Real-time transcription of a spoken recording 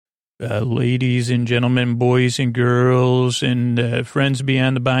Ladies and gentlemen, boys and girls, and friends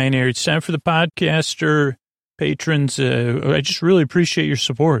beyond the binary. It's time for the podcaster patrons. I just really appreciate your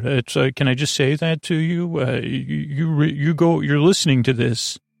support. It's can I just say that to you? You're listening to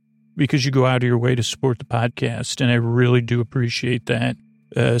this because you go out of your way to support the podcast, and I really do appreciate that.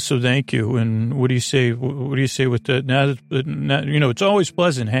 So thank you. And what do you say? What do you say with the now? It's always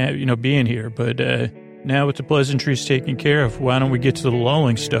pleasant, being here, but. Now with the pleasantries taken care of, why don't we get to the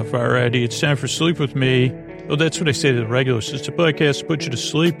lulling stuff already? It's time for Sleep With Me. Oh, that's what I say to the regulars. It's a podcast to put you to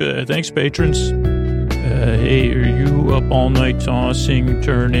sleep. Thanks, patrons. Hey, are you up all night tossing,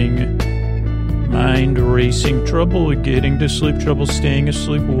 turning, mind racing, trouble getting to sleep, trouble staying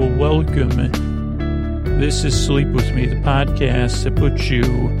asleep? Well, welcome. This is Sleep With Me, the podcast that puts you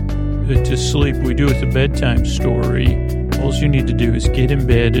to sleep. We do it with a bedtime story. All you need to do is get in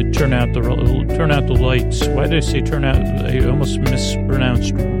bed and turn out the lights. Why did I say turn out? I almost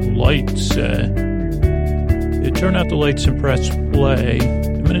mispronounced lights. Turn out the lights and press play.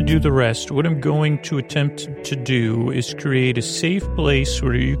 I'm going to do the rest. What I'm going to attempt to do is create a safe place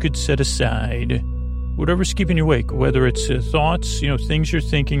where you could set aside whatever's keeping you awake, whether it's thoughts, things you're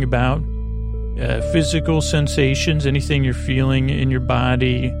thinking about, physical sensations, anything you're feeling in your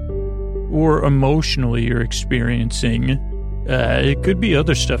body, or emotionally you're experiencing. It could be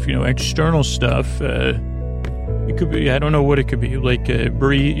other stuff, external stuff. It could be, I don't know what it could be, like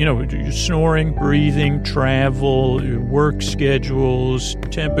snoring, breathing, travel, work schedules,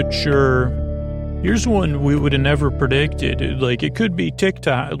 temperature. Here's one we would have never predicted. Like, it could be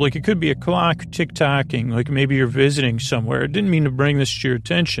TikTok, like it could be a clock tick-tocking, like maybe you're visiting somewhere. I didn't mean to bring this to your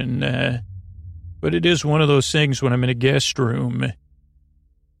attention, but it is one of those things when I'm in a guest room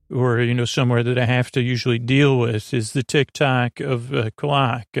or, somewhere that I have to usually deal with is the tick-tock of a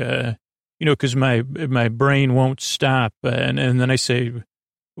clock, because my brain won't stop. And then I say,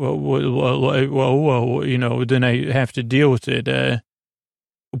 whoa, then I have to deal with it.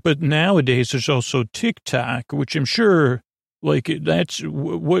 But nowadays there's also TikTok, which I'm sure, that's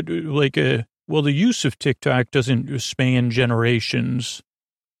the use of TikTok doesn't span generations.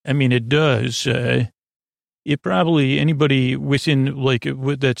 I mean, it does. It probably anybody within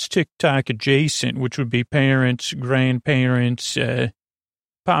that's TikTok adjacent, which would be parents, grandparents,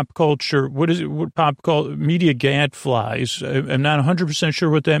 pop culture. What pop culture? Media gadflies. I'm not 100% sure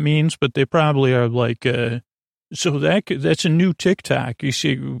what that means, but they probably are so that's a new TikTok. You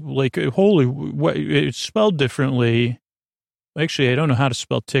see, it's spelled differently. Actually, I don't know how to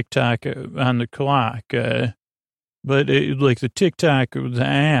spell TikTok on the clock. But the TikTok, the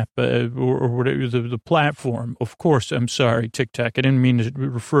app, or whatever, the platform, of course, I'm sorry, TikTok. I didn't mean to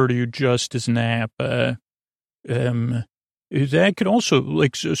refer to you just as an app. That could also,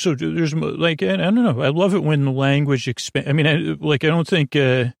 so there's, I don't know. I love it when the language expands. I mean, I don't think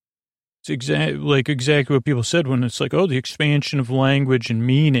it's exactly what people said when it's the expansion of language and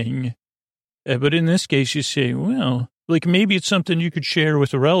meaning. But in this case, you say, well, maybe it's something you could share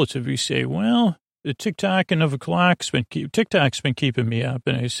with a relative. You say, well, the TikToking of a clock's TikTok's been keeping me up.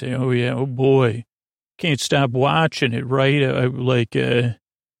 And I say, oh, yeah, oh, boy, can't stop watching it, right?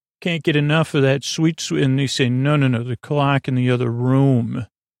 Can't get enough of that sweet. And they say, no, the clock in the other room.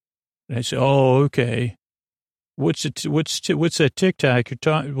 And I say, oh, okay. What's that TikTok you're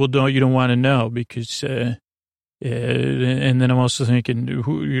talking? Well, you don't want to know because, and then I'm also thinking,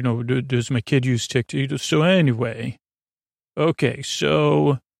 does my kid use TikTok? So anyway, okay,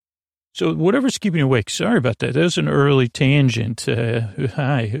 so whatever's keeping you awake, sorry about that. That was an early tangent.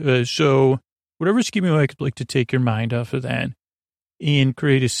 Hi. So whatever's keeping you awake, I'd like to take your mind off of that and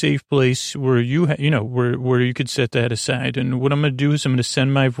create a safe place where where you could set that aside. And what I'm going to do is I'm going to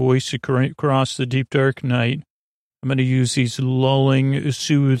send my voice across the deep, dark night. I'm going to use these lulling,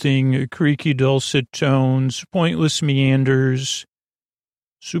 soothing, creaky, dulcet tones, pointless meanders,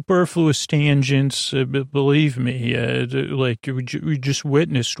 superfluous tangents, believe me, we just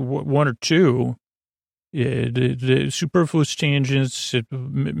witnessed one or two. The superfluous tangents,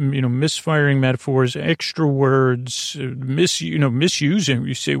 misfiring metaphors, extra words, misusing.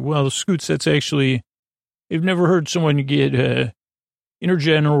 You say, well, Scoots, that's actually, I've never heard someone get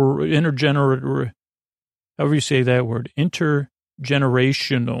intergeneral, however you say that word,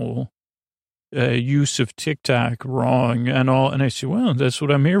 intergenerational use of TikTok wrong and all. And I say, well, that's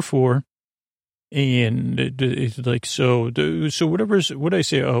what I'm here for. And it's so what I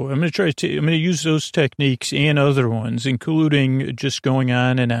say, I'm going to use those techniques and other ones, including just going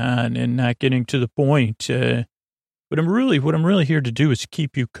on and not getting to the point. But what I'm really here to do is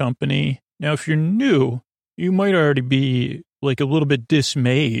keep you company. Now, if you're new, you might already be a little bit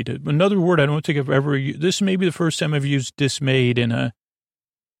dismayed. Another word I don't think I've ever used. This may be the first time I've used dismayed in a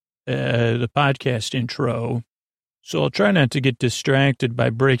the podcast intro. So I'll try not to get distracted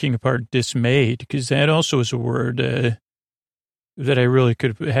by breaking apart dismayed, because that also is a word that I really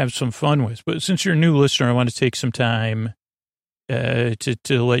could have some fun with. But since you're a new listener, I want to take some time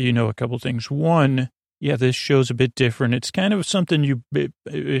to let you know a couple things. One, yeah, this show's a bit different. It's kind of something you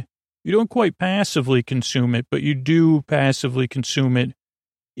don't quite passively consume it, but you do passively consume it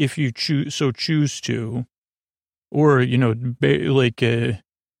if you choose to, or, you know, like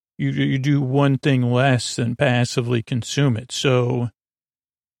you do one thing less than passively consume it. So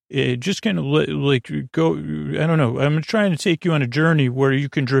it just kind of like go, I don't know. I'm trying to take you on a journey where you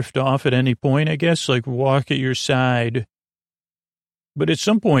can drift off at any point, I guess, like walk at your side. But at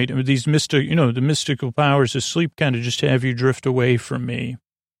some point, these the mystical powers of sleep kind of just have you drift away from me.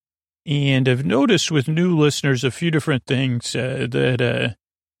 And I've noticed with new listeners a few different things that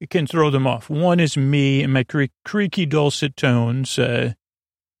it can throw them off. One is me and my creaky dulcet tones. And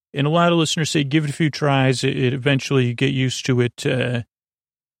a lot of listeners say, give it a few tries. It eventually you get used to it.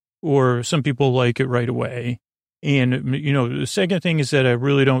 Or some people like it right away. And, you know, the second thing is that I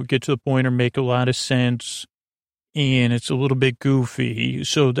really don't get to the point or make a lot of sense. And it's a little bit goofy.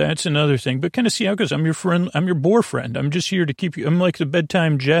 So that's another thing. But kind of see how it goes. I'm your friend. I'm your bore friend. I'm just here to keep you. I'm like the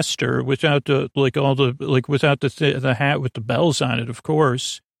bedtime jester without the, without the hat with the bells on it, of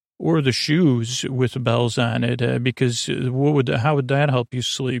course. Or the shoes with the bells on it, because how would that help you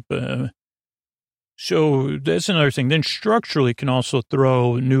sleep? So that's another thing. Then structurally can also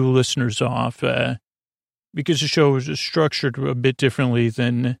throw new listeners off, because the show is structured a bit differently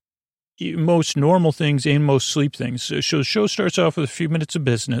than most normal things and most sleep things. So the show starts off with a few minutes of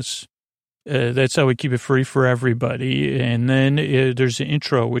business. That's how we keep it free for everybody. And then there's an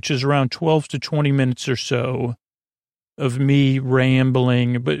intro, which is around 12 to 20 minutes or so of me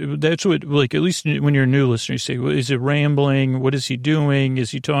rambling. But that's what, like, at least when you're a new listener, you say, well, is it rambling? What is he doing?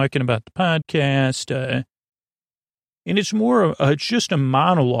 Is he talking about the podcast? And it's more, it's just a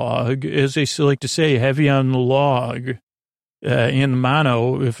monologue, as they like to say, heavy on the log. And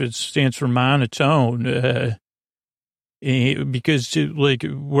mono, if it stands for monotone, because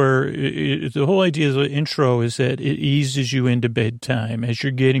the whole idea of the intro is that it eases you into bedtime as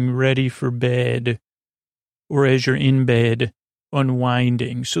you're getting ready for bed, or as you're in bed,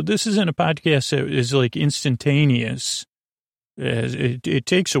 unwinding. So this isn't a podcast that is like instantaneous. It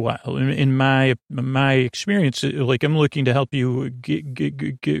takes a while. In my experience, like I'm looking to help you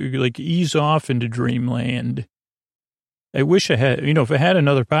get ease off into dreamland. I wish I had, if I had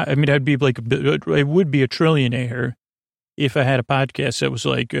another I'd be like, I would be a trillionaire if I had a podcast that was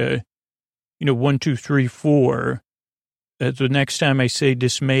like, 1, 2, 3, 4. The next time I say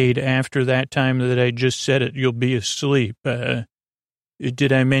dismayed after that time that I just said it, you'll be asleep.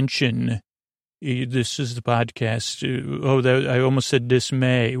 Did I mention this is the podcast? I almost said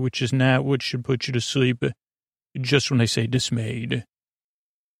dismay, which is not what should put you to sleep just when I say dismayed.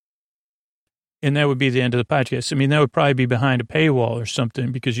 And that would be the end of the podcast. I mean, that would probably be behind a paywall or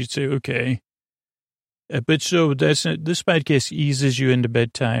something, because you'd say, okay. But so this podcast eases you into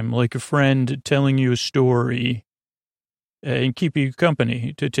bedtime like a friend telling you a story and keep you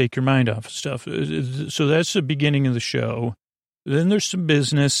company to take your mind off of stuff. So that's the beginning of the show. Then there's some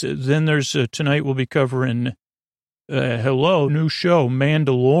business. Then there's tonight we'll be covering, new show,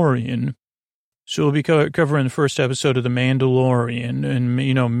 Mandalorian. So we'll be covering the first episode of The Mandalorian, and,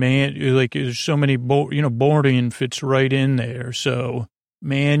 there's so many, Borian fits right in there. So,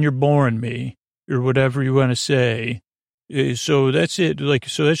 man, you're boring me, or whatever you want to say. So that's it.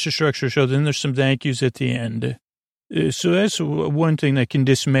 So that's the structure of the show. Then there's some thank yous at the end. So that's one thing that can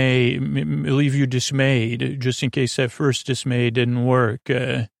leave you dismayed, just in case that first dismay didn't work.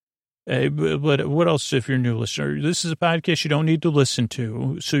 But what else if you're a new listener? This is a podcast you don't need to listen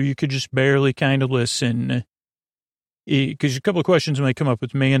to, so you could just barely kind of listen. Because a couple of questions might come up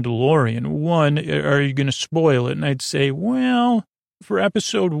with Mandalorian. One, are you going to spoil it? And I'd say, well, for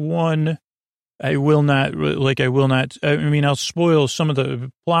episode 1, I will not. I mean, I'll spoil some of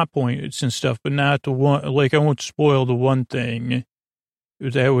the plot points and stuff, but not the one. I won't spoil the one thing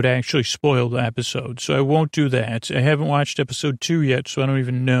that would actually spoil the episode. So I won't do that. I haven't watched episode 2 yet, so I don't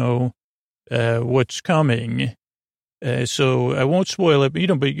even know what's coming. So I won't spoil it, but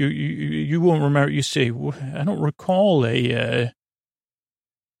you won't remember. You say, I don't recall I'm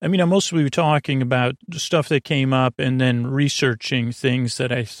mostly talking about the stuff that came up and then researching things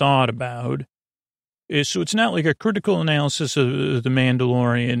that I thought about. So it's not like a critical analysis of The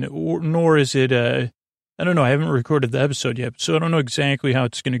Mandalorian, nor is it I don't know. I haven't recorded the episode yet, so I don't know exactly how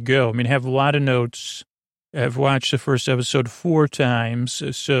it's going to go. I mean, I have a lot of notes. I've watched the first episode 4 times,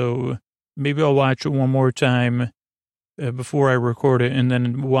 so maybe I'll watch it one more time before I record it. And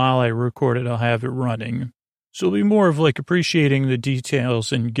then while I record it, I'll have it running. So it'll be more of like appreciating the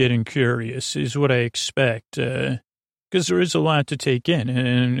details and getting curious is what I expect. Because there is a lot to take in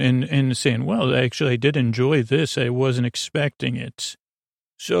and saying, well, actually, I did enjoy this. I wasn't expecting it.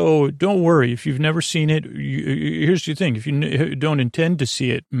 So don't worry. If you've never seen it, here's the thing. If you don't intend to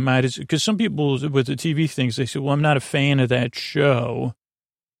see it, because some people with the TV things, they say, well, I'm not a fan of that show.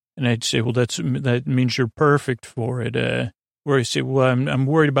 And I'd say, well, that means you're perfect for it. Where I say, well, I'm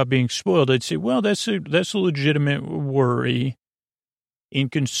worried about being spoiled. I'd say, well, that's a legitimate worry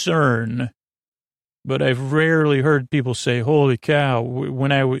and concern. But I've rarely heard people say, holy cow,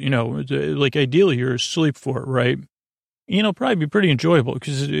 when like ideally you're asleep for it, right? It'll probably be pretty enjoyable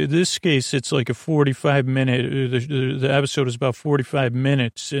because in this case, it's like a 45-minute, the episode is about 45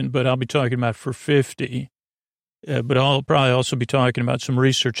 minutes, but I'll be talking about for 50. But I'll probably also be talking about some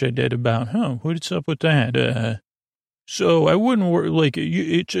research I did about, what's up with that? So I wouldn't worry, like,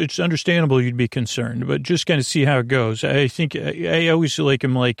 it's understandable you'd be concerned, but just kind of see how it goes. I think I always I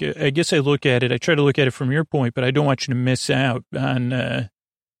guess I try to look at it from your point, but I don't want you to miss out on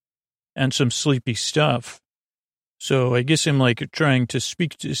some sleepy stuff. So I guess I'm like trying to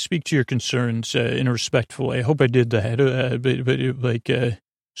speak to your concerns in a respectful way. I hope I did that.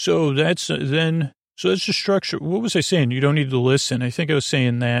 So that's the structure. What was I saying? You don't need to listen. I think I was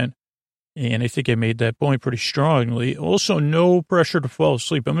saying that. And I think I made that point pretty strongly. Also, no pressure to fall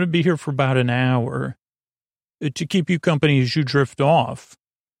asleep. I'm going to be here for about an hour to keep you company as you drift off.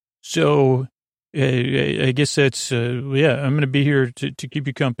 So I guess that's, I'm going to be here to keep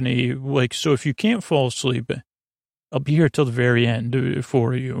you company. Like, so if you can't fall asleep, I'll be here till the very end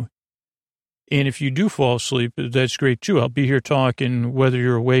for you. And if you do fall asleep, that's great too. I'll be here talking whether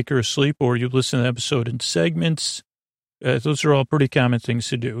you're awake or asleep or you listen to the episode in segments. Those are all pretty common things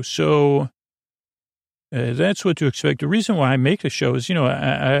to do. So that's what to expect. The reason why I make the show is,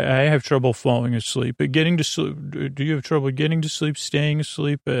 I have trouble falling asleep. But getting to sleep, do you have trouble getting to sleep, staying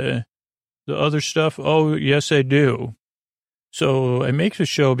asleep, the other stuff? Oh, yes, I do. So I make the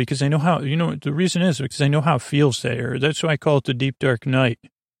show because I know how, the reason is because I know how it feels there. That's why I call it the deep, dark night.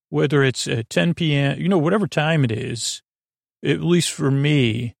 Whether it's 10 p.m., whatever time it is, at least for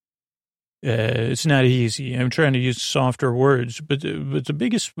me, it's not easy. I'm trying to use softer words, but the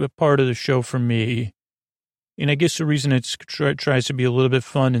biggest part of the show for me, and I guess the reason it tries to be a little bit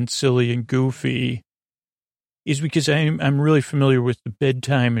fun and silly and goofy, is because I'm really familiar with the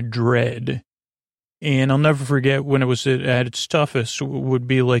bedtime dread. And I'll never forget when it was at its toughest, would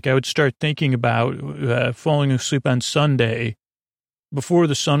be like I would start thinking about falling asleep on Sunday before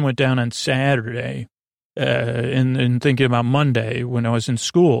the sun went down on Saturday, and thinking about Monday when I was in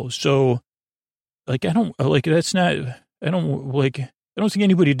school. So, I don't think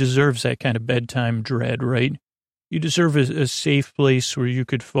anybody deserves that kind of bedtime dread, right? You deserve a safe place where you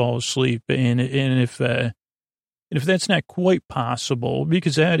could fall asleep. And if that's not quite possible,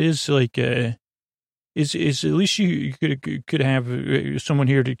 because that is like, is at least you could have someone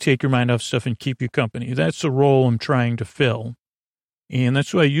here to take your mind off stuff and keep you company. That's the role I'm trying to fill. And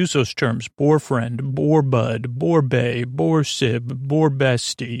that's why I use those terms: bore friend, bore bud, bore bae, bore sib, bore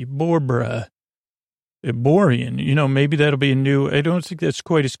bestie, bore bruh. Borean, maybe that'll be a new, I don't think that's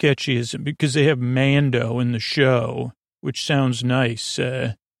quite as catchy as, because they have Mando in the show, which sounds nice.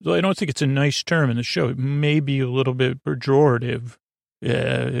 Though I don't think it's a nice term in the show. It may be a little bit pejorative.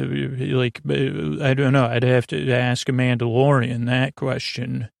 I don't know. I'd have to ask a Mandalorian that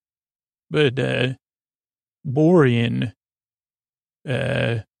question. But, Borean,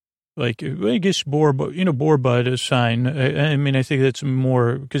 I guess bore bud is fine. I mean, I think that's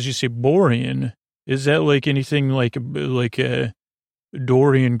more, because you say Borean. Is that like anything like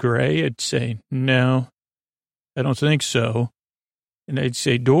Dorian Gray? I'd say no, I don't think so. And I'd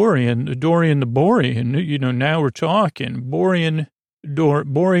say Dorian the Borean. Now we're talking Borean.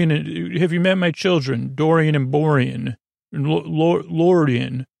 Have you met my children? Dorian and Borean, and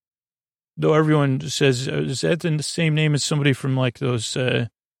Lordian. Though everyone says, is that the same name as somebody from like those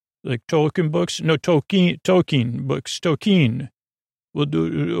like Tolkien books? No, Tolkien books. Tolkien. Well,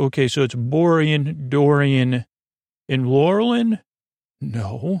 okay, so it's Borean, Dorian, and Laurelin?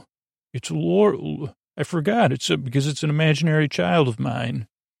 No, it's I forgot. It's because it's an imaginary child of mine.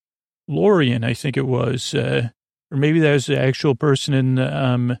 Lorian, I think it was, or maybe that was the actual person in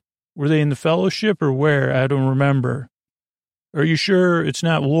the, were they in the Fellowship or where? I don't remember. Are you sure it's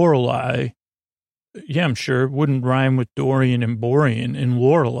not Lorelei? Yeah, I'm sure. It wouldn't rhyme with Dorian and Borean and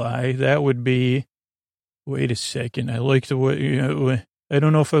Lorelei. That would be... Wait a second. I like the way, I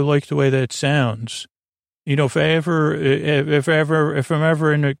don't know if I like the way that sounds. if I'm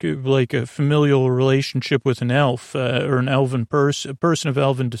ever in a familial relationship with an elf, or an elven a person of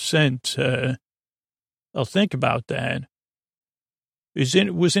elven descent, I'll think about that. Was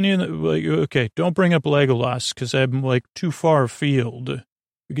any of the, okay, don't bring up Legolas, because I'm, too far afield,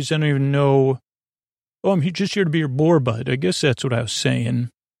 because I don't even know. Oh, I'm just here to be your boar bud. I guess that's what I was saying.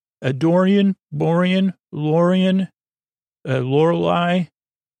 Dorian, Borean, Lorian, Lorelei,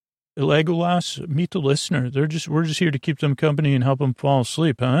 Legolas, meet the listener. We're just here to keep them company and help them fall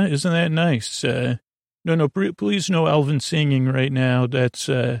asleep, huh? Isn't that nice? No, please no elven singing right now. That's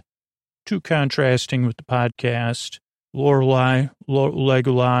too contrasting with the podcast. Lorelei,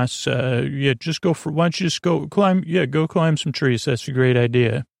 Legolas, just go why don't you just go climb some trees. That's a great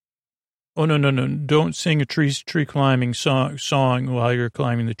idea. Oh, no, don't sing a tree climbing song while you're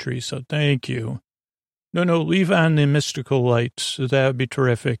climbing the tree, so thank you. No, leave on the mystical lights. That would be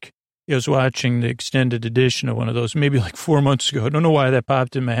terrific. I was watching the extended edition of one of those, maybe 4 months ago. I don't know why that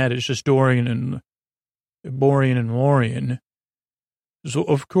popped in my head. It's just Borean and Lorian. So,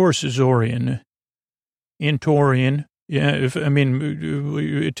 of course, Zorian. And Torian. Yeah,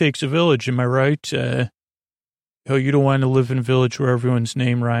 it takes a village, am I right? You don't want to live in a village where everyone's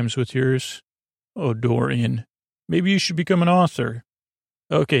name rhymes with yours? Oh, Dorian. Maybe you should become an author.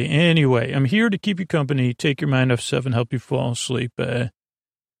 Okay, anyway, I'm here to keep you company, take your mind off stuff, and help you fall asleep.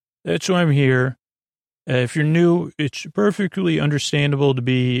 That's why I'm here. If you're new, it's perfectly understandable to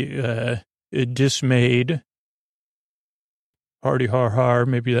be dismayed. Hardy har,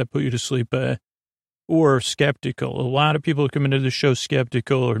 maybe that put you to sleep. Or skeptical. A lot of people come into the show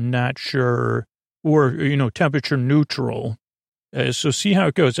skeptical or not sure, or, temperature neutral. So see how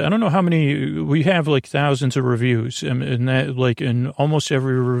it goes. I don't know how many, we have thousands of reviews, and that in almost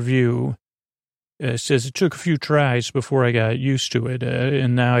every review says it took a few tries before I got used to it,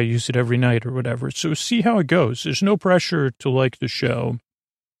 and now I use it every night or whatever. So see how it goes. There's no pressure to like the show.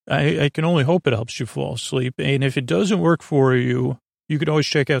 I can only hope it helps you fall asleep. And if it doesn't work for you, you can always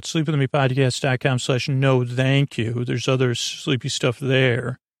check out sleepwithmepodcast.com/no thank you. There's other sleepy stuff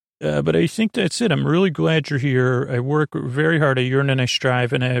there. But I think that's it. I'm really glad you're here. I work very hard. I yearn and I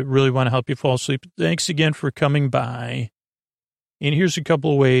strive, and I really want to help you fall asleep. Thanks again for coming by. And here's a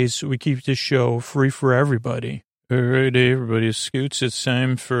couple of ways we keep this show free for everybody. All right, everybody, Scoots, it's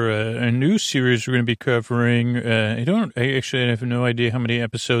time for a new series we're going to be covering. I have no idea how many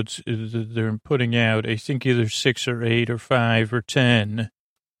episodes they're putting out. I think either 6 or 8 or 5 or 10.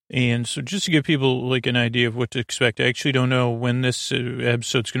 And so just to give people an idea of what to expect, I actually don't know when this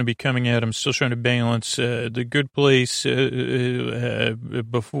episode's going to be coming out. I'm still trying to balance The Good Place before,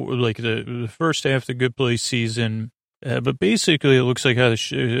 the first half of The Good Place season. But basically, it looks like how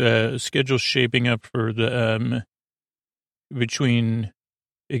the schedule's shaping up for the between,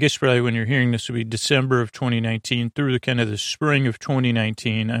 I guess probably when you're hearing this will be December of 2019 through the kind of the spring of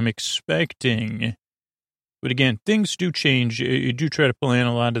 2019. I'm expecting. But again, things do change. You do try to plan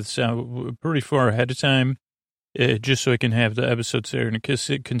a lot of this out pretty far ahead of time, just so I can have the episodes there on a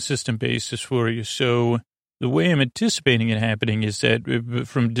consistent basis for you. So the way I'm anticipating it happening is that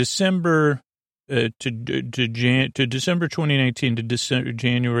from December to December 2019 to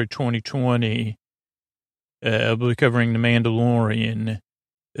January 2020, I'll be covering The Mandalorian.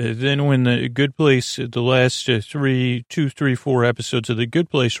 Then when The Good Place, the last 3, 4 episodes of The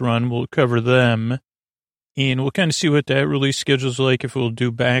Good Place run, we'll cover them. And we'll kind of see what that release schedule's like, if we'll do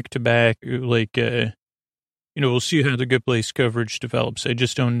back-to-back, we'll see how the Good Place coverage develops. I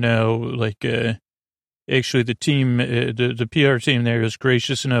just don't know, actually the team, the PR team there is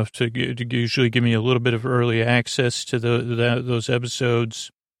gracious enough to usually give me a little bit of early access to those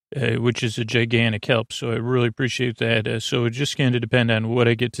episodes, which is a gigantic help. So I really appreciate that. So it just kind of depend on what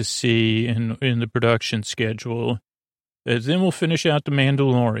I get to see in the production schedule. Then we'll finish out The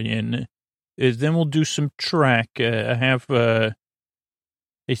Mandalorian. Then we'll do some Trek. I have, I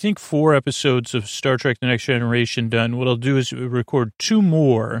think 4 episodes of Star Trek The Next Generation done. What I'll do is record 2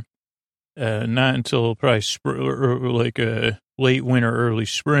 more, not until probably late winter, early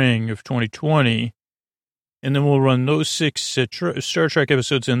spring of 2020. And then we'll run those 6 Star Trek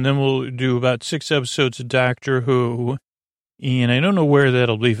episodes, and then we'll do about 6 episodes of Doctor Who. And I don't know where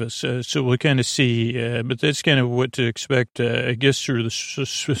that'll leave us, so we'll kind of see. But that's kind of what to expect, I guess, through the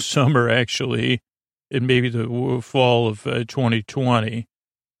summer, actually, and maybe the fall of 2020.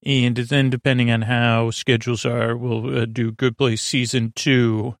 And then, depending on how schedules are, we'll do Good Place Season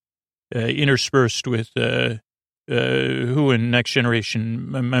 2, interspersed with Who and Next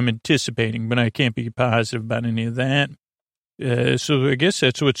Generation. I'm anticipating, but I can't be positive about any of that. So I guess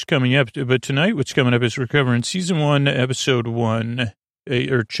that's what's coming up. But tonight what's coming up is we're covering Season 1, Episode 1,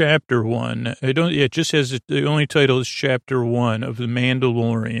 or chapter 1. It just has, the only title is chapter 1 of The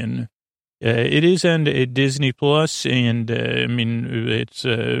Mandalorian. It is on Disney Plus, and it's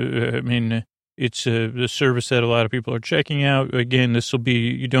the service that a lot of people are checking out. Again, this will be,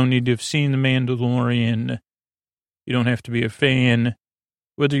 you don't need to have seen The Mandalorian. You don't have to be a fan.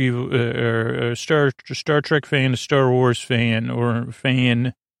 Whether you are a Star Trek fan, a Star Wars fan, or a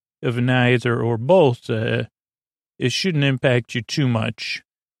fan of neither or both, it shouldn't impact you too much.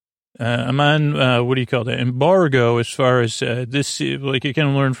 I'm on, what do you call that, embargo, as far as this, like you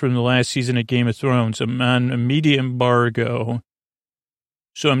can learn from the last season of Game of Thrones. I'm on a media embargo.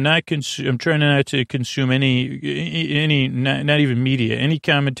 So I'm trying not to consume any, not even media, any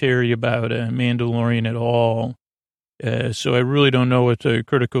commentary about Mandalorian at all. So I really don't know what the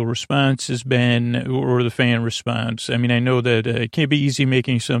critical response has been or the fan response. I mean, I know that it can't be easy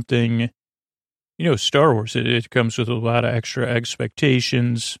making something, Star Wars. It comes with a lot of extra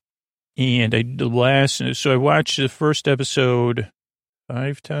expectations. And so I watched the first episode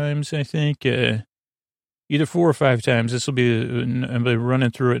 5 times, I think, either 4 or 5 times. I'm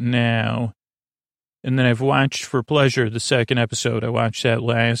running through it now. And then I've watched for pleasure the second episode. I watched that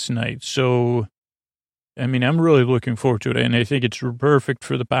last night. So, I mean, I'm really looking forward to it. And I think it's perfect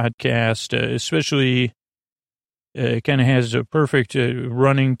for the podcast, especially it kind of has a perfect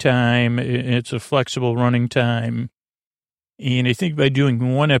running time. It's a flexible running time. And I think by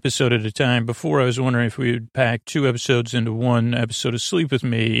doing one episode at a time, before I was wondering if we would pack 2 episodes into one episode of Sleep With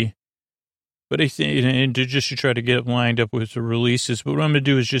Me. But I think, and to try to get it lined up with the releases. But what I'm going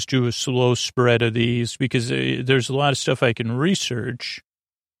to do is just do a slow spread of these, because there's a lot of stuff I can research,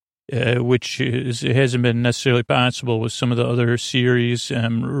 which hasn't been necessarily possible with some of the other series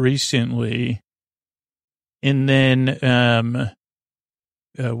recently. And then,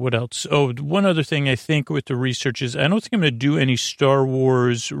 what else? Oh, one other thing I think with the research is I don't think I'm going to do any Star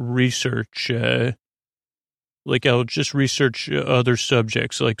Wars research. Like I'll just research other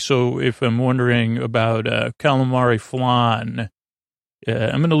subjects. Like, so if I'm wondering about calamari flan,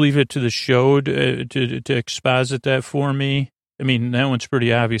 I'm going to leave it to the show to exposit that for me. I mean, that one's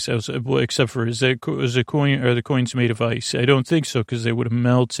pretty obvious. Except for, is the coins made of ice? I don't think so, because they would have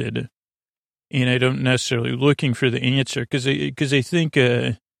melted. And I don't necessarily looking for the answer, because I think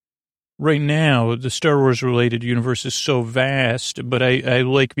right now the Star Wars related universe is so vast, but I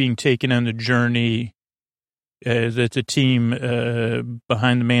like being taken on the journey that the team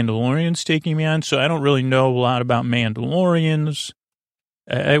behind the Mandalorian's taking me on. So I don't really know a lot about Mandalorians.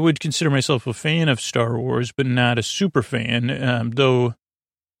 I would consider myself a fan of Star Wars, but not a super fan. Though,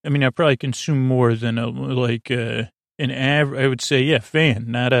 I mean, I probably consume more than an average. I would say, yeah, fan,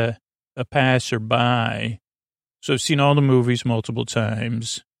 not a passerby. So I've seen all the movies multiple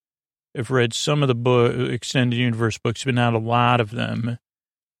times. I've read some of the extended universe books, but not a lot of them.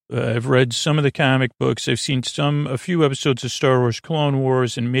 I've read some of the comic books. I've seen a few episodes of Star Wars Clone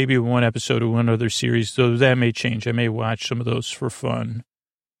Wars, and maybe one episode of one other series, though that may change. I may watch some of those for fun.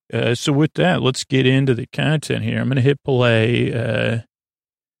 So with that, let's get into the content here. I'm going to hit play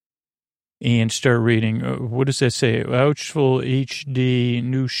and start reading. What does that say? Ouchful HD,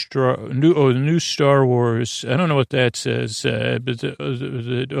 new Star Wars. I don't know what that says, but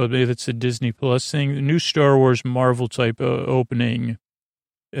maybe that's a Disney Plus thing. The new Star Wars Marvel type opening,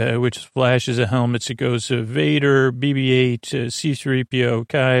 which flashes of helmets. It goes to Vader, BB-8, C-3PO,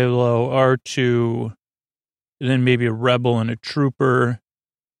 Kylo, R2, and then maybe a Rebel and a Trooper,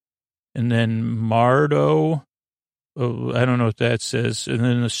 and then Mardo. Oh, I don't know what that says. And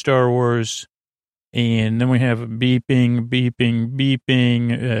then the Star Wars, and then we have a beeping.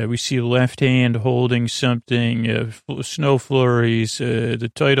 We see a left hand holding something, snow flurries. The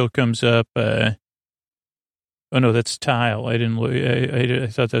title comes up. Oh no, that's tile. I didn't look. I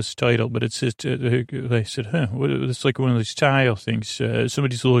thought that's title, but it's just. I said, huh? It's like one of these tile things.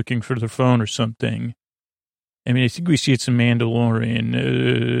 Somebody's looking for their phone or something. I mean, I think we see it's a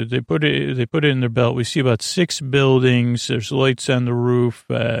Mandalorian. They put it in their belt. We see about 6 buildings. There's lights on the roof,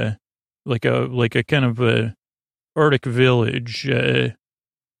 like a kind of a Arctic village.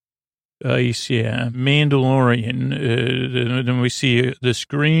 Ice, yeah. Mandalorian. Then we see this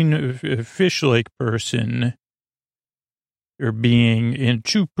green fish-like person or being, and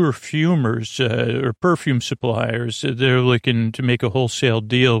 2 perfumers or perfume suppliers. They're looking to make a wholesale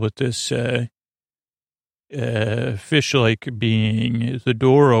deal with this fish-like being. The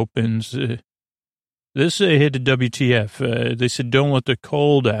door opens. This hit a WTF. They said, don't let the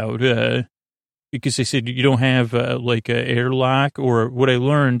cold out, because they said you don't have like a airlock, or what I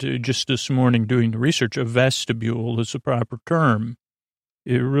learned just this morning doing the research, a vestibule is the proper term.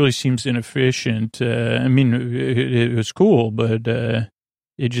 it really seems inefficient. I mean, it was cool, but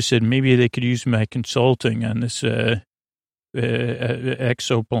it just said maybe they could use my consulting on this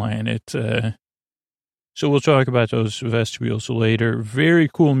exoplanet. So we'll talk about those vestibules later. Very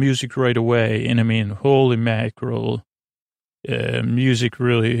cool music right away. And I mean, holy mackerel, music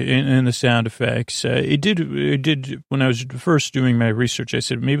really, and the sound effects. It did, when I was first doing my research, I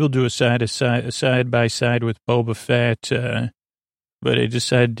said, maybe we'll do a side by side with Boba Fett. But I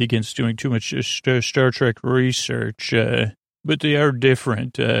decided against doing too much Star Trek research. But they are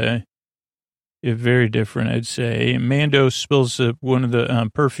different. Very different, I'd say. Mando spills one of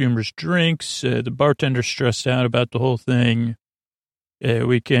the perfumer's drinks. The bartender's stressed out about the whole thing.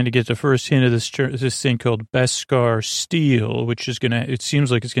 We kind of get the first hint of this thing called Beskar Steel, which is it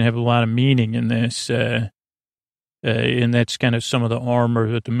seems like it's going to have a lot of meaning in this. And that's kind of some of the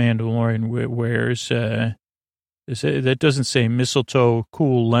armor that the Mandalorian wears. That doesn't say mistletoe,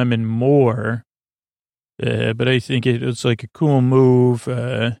 cool lemon more. But I think it's like a cool move.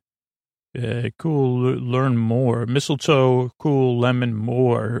 Cool, learn more. Mistletoe, cool, lemon,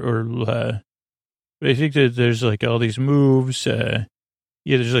 more. I think that there's like all these moves.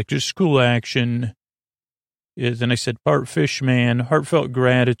 There's like just cool action. Then I said part fish man, heartfelt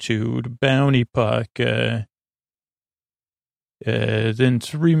gratitude, bounty puck. Then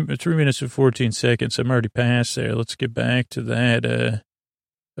 3 minutes and 14 seconds. I'm already past there. Let's get back to that.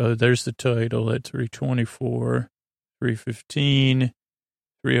 There's the title at 3:24, 3:15.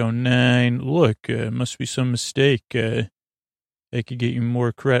 309. Look, must be some mistake. I could get you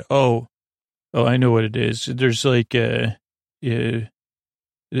more credit. Oh, I know what it is. There's like, in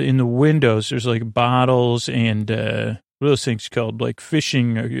the windows, there's like bottles and, what are those things called? Like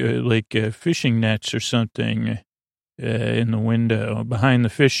fishing, fishing nets or something, in the window behind the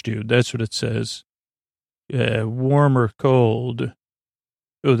fish dude. That's what it says. Warm or cold.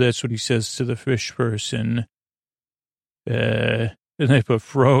 Oh, that's what he says to the fish person. And they put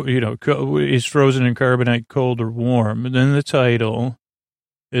is frozen in carbonite, cold or warm. And then the title.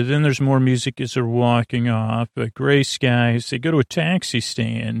 And then there's more music as they're walking off. Gray skies. They go to a taxi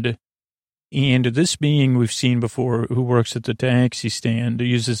stand. And this being we've seen before, who works at the taxi stand,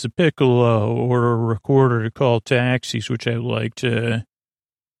 uses a piccolo or a recorder to call taxis, which I liked.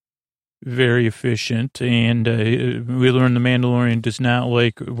 Very efficient. And we learned the Mandalorian does not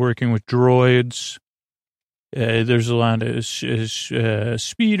like working with droids. There's a lot of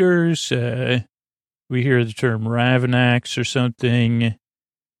speeders. We hear the term Ravanax or something.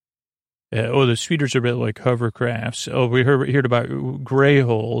 The speeders are a bit like hovercrafts. We heard about gray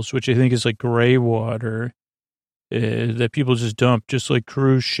holes, which I think is like gray water that people just dump, just like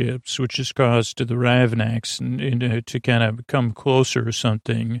cruise ships, which is caused to the Ravanax and to kind of come closer or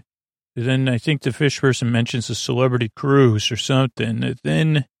something. Then I think the fish person mentions a celebrity cruise or something.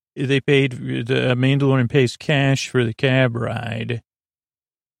 Then the Mandalorian pays cash for the cab ride.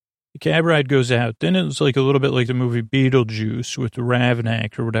 The cab ride goes out. Then it was like a little bit like the movie Beetlejuice with the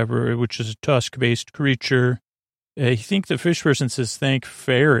Ravnak or whatever, which is a tusk-based creature. I think the fish person says, thank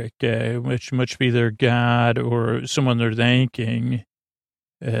Ferric, which must be their god or someone they're thanking.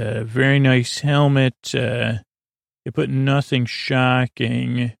 Very nice helmet. They put nothing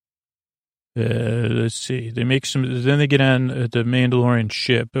shocking. Let's see. They make then they get on the Mandalorian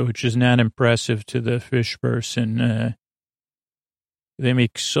ship, which is not impressive to the fish person. They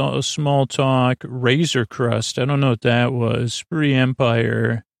make small talk, Razor Crust. I don't know what that was. Free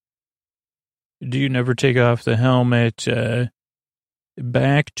Empire. Do you never take off the helmet?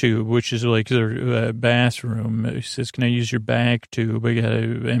 Back tube, which is like their bathroom. It says, can I use your back tube? I got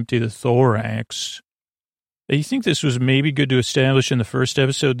to empty the thorax. I think this was maybe good to establish in the first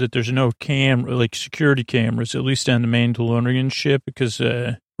episode that there's no security cameras, at least on the Mandalorian ship, because,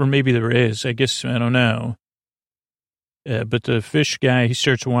 or maybe there is. I guess, I don't know. But the fish guy, he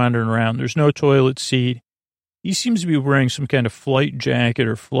starts wandering around. There's no toilet seat. He seems to be wearing some kind of flight jacket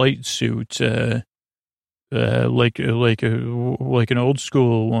or flight suit, like an old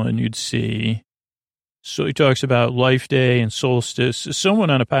school one you'd see. So he talks about Life Day and Solstice. Someone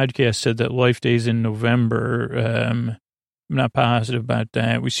on a podcast said that Life Day's in November. I'm not positive about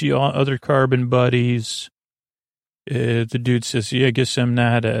that. We see all other carbon buddies. The dude says, yeah, I guess I'm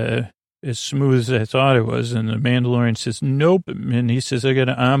not as smooth as I thought it was. And the Mandalorian says, nope. And he says, I got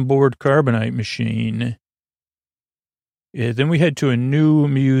an onboard carbonite machine. Then we head to a new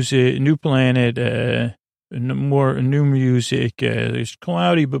planet, new music. There's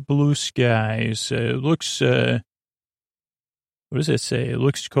cloudy but blue skies. It looks, what does it say? It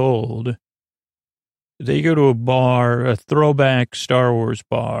looks cold. They go to a bar, a throwback Star Wars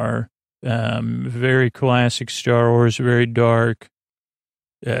bar. Very classic Star Wars, very dark.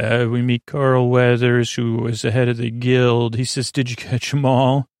 We meet Carl Weathers, who was the head of the guild. He says, "Did you catch them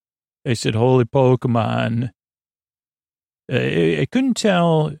all?" I said, "Holy Pokemon." I couldn't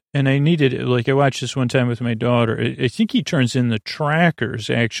tell, and I needed, like, I watched this one time with my daughter. I think he turns in the trackers,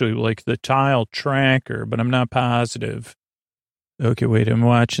 actually, like the tile tracker, but I'm not positive. Okay, wait, I'm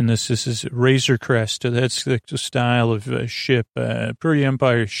watching this. This is Razor Crest. That's the style of ship, pretty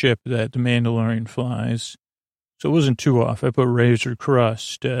Empire ship that the Mandalorian flies. So it wasn't too off. I put Razor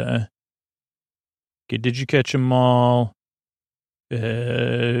Crust. Okay, did you catch them all?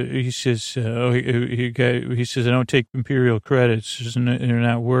 He says, he says, I don't take Imperial credits.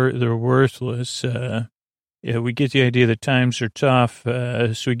 They're worthless. Yeah, we get the idea that times are tough.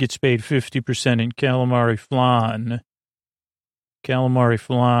 So he gets paid 50% in calamari flan.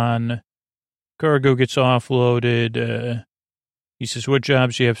 Cargo gets offloaded. He says, what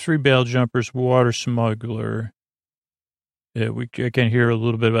jobs do you have? 3 bail jumpers, water smuggler. I can hear a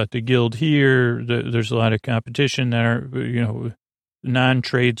little bit about the guild here. There's a lot of competition there,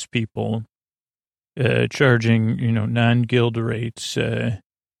 non-tradespeople charging, non-guild rates. We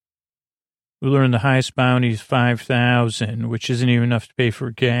learned the highest bounty is 5,000, which isn't even enough to pay for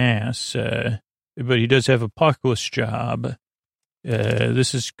gas. But he does have a puckless job.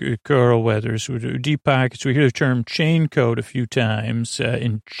 This is Carl Weathers. Deep pockets. We hear the term chain code a few times.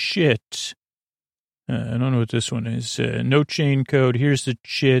 And chit. I don't know what this one is. No chain code. Here's the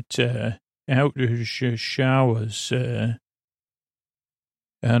chit. Out showers.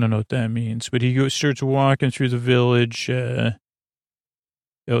 I don't know what that means, but he starts walking through the village. It's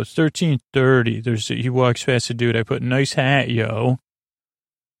 13:30. He walks past a dude. I put nice hat, yo.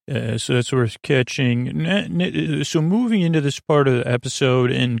 So that's worth catching. So moving into this part of the episode,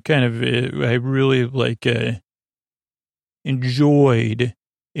 and kind of, I really enjoyed,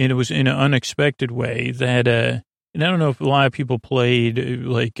 and it was in an unexpected way that, and I don't know if a lot of people played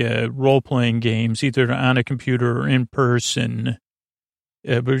role playing games, either on a computer or in person.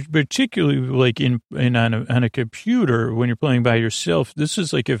 But particularly on a computer when you're playing by yourself, this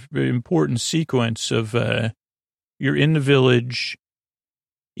is like an important sequence of you're in the village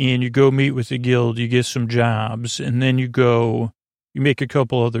and you go meet with the guild, you get some jobs, and then you make a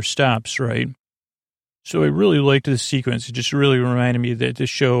couple other stops, right? So I really liked this sequence. It just really reminded me that the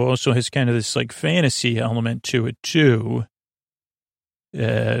show also has kind of this fantasy element to it too.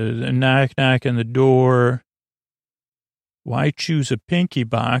 Knock on the door. Why choose a pinky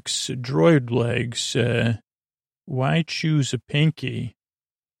box? Droid legs. Why choose a pinky?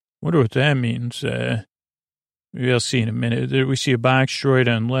 Wonder what that means. Maybe I'll see in a minute. There we see a box droid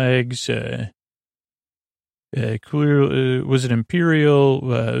on legs. Clearly, was it Imperial?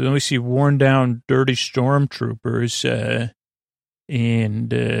 Then we see worn down, dirty stormtroopers. And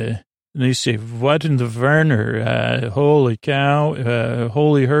they say, what in the Werner? Holy cow.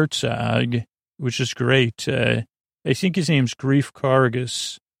 Holy Herzog, which is great. I think his name's Grief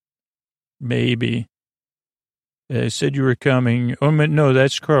Kargas, maybe. Said you were coming. Oh, no,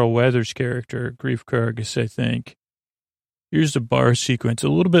 that's Carl Weathers' character, Grief Kargas, I think. Here's the bar sequence, a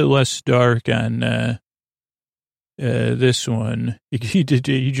little bit less dark on this one. He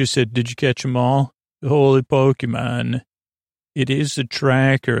just said, did you catch them all? The holy Pokemon. It is the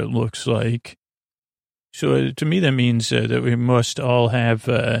tracker, it looks like. So to me, that means that we must all have...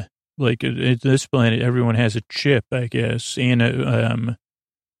 at this planet, everyone has a chip, I guess, and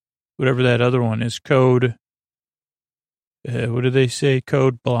whatever that other one is, code. What do they say?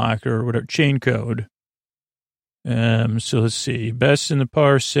 Code block or whatever, chain code. So let's see. Best in the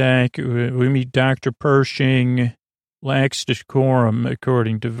parsec. We meet Dr. Pershing. Lacks decorum,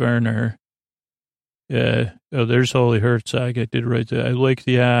 according to Werner. There's Holy Herzog. I did right there. I like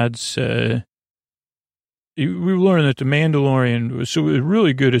the odds. We learned that the Mandalorian was a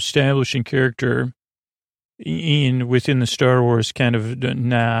really good establishing character within the Star Wars kind of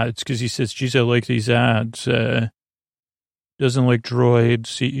nods, because he says, geez, I like these odds. Doesn't like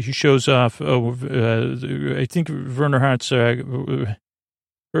droids. He shows off, I think Werner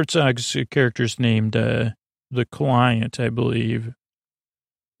Herzog's character's named the Client, I believe.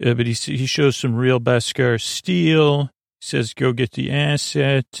 But he shows some real Beskar steel. He says, go get the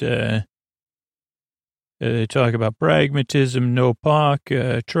asset. They talk about pragmatism, no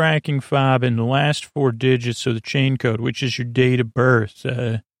POC, tracking fob, and the last 4 digits of the chain code, which is your date of birth.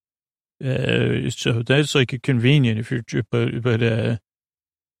 So that's a convenient if you're,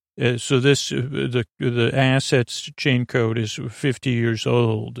 so this, the assets chain code is 50 years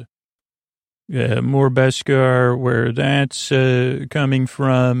old. More Beskar, where that's coming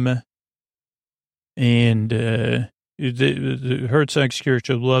from. And the Herzog's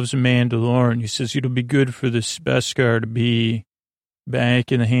character loves Mandalorian. He says it'll be good for this Beskar to be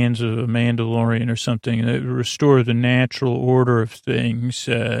back in the hands of a Mandalorian or something that restore the natural order of things.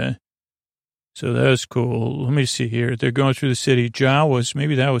 So that was cool. Let me see here. They're going through the city. Jawas,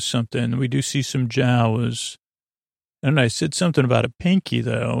 maybe that was something. We do see some Jawas. And I said something about a pinky,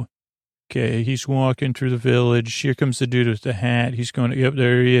 though. Okay, he's walking through the village. Here comes the dude with the hat. He's going, yep,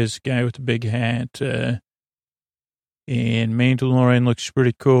 there he is, guy with the big hat. And Mandalorian looks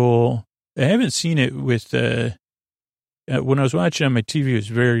pretty cool. I haven't seen it with, when I was watching on my TV, it was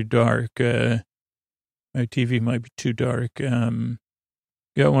very dark. My TV might be too dark.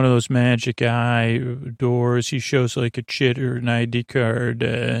 Got one of those magic eye doors. He shows like a chit or an ID card.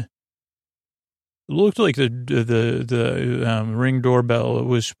 It looked like the Ring doorbell. It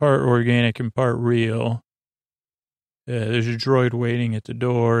was part organic and part real. There's a droid waiting at the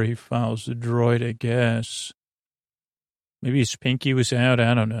door. He follows the droid, I guess. Maybe his pinky was out.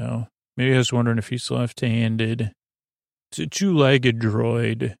 I don't know. Maybe I was wondering if he's left-handed. It's a two-legged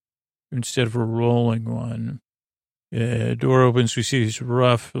droid instead of a rolling one. Door opens. We see these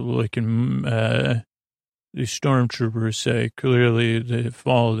rough-looking the stormtroopers say clearly they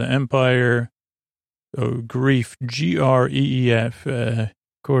follow the Empire. Oh, grief, Greef,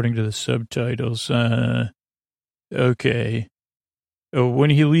 according to the subtitles. Okay. Oh, when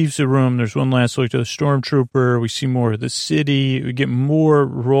he leaves the room, there's one last look to the stormtrooper. We see more of the city. We get more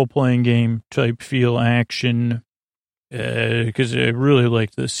role-playing game type feel action. Because I really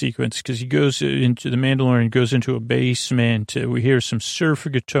like the sequence. Because he goes into the Mandalorian, goes into a basement. We hear some surf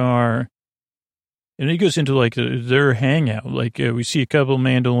guitar. And he goes into like their hangout. Like we see a couple of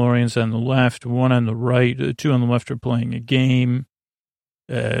Mandalorians on the left, one on the right. The two on the left are playing a game.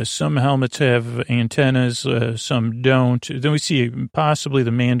 Some helmets have antennas, some don't. Then we see possibly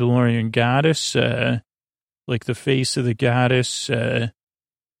the Mandalorian goddess, like the face of the goddess.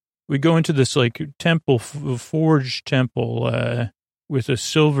 We go into this like temple, forged temple, with a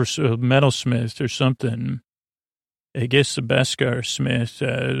silver metalsmith or something. I guess the Beskar smith.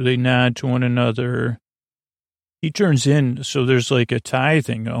 They nod to one another. He turns in, so there's like a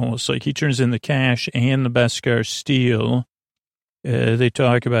tithing almost, like he turns in the cash and the Beskar steel. They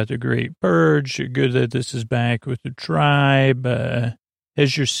talk about the Great Purge. Good that this is back with the tribe.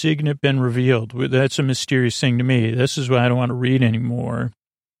 Has your signet been revealed? That's a mysterious thing to me. This is why I don't want to read anymore.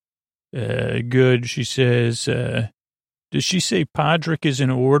 Good, she says. Does she say Podrick is in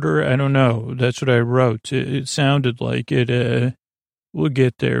order? I don't know. That's what I wrote. It sounded like it. We'll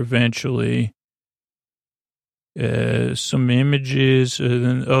get there eventually. Some images.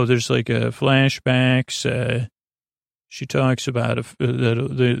 There's like flashbacks. She talks about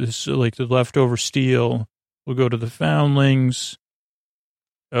this, like the leftover steel. We'll go to the foundlings.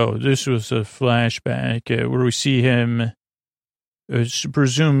 Oh, this was a flashback where we see him.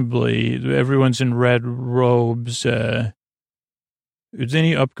 Presumably, everyone's in red robes. Then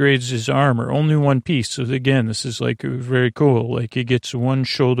he upgrades his armor, only one piece. So again, this is like very cool. Like he gets one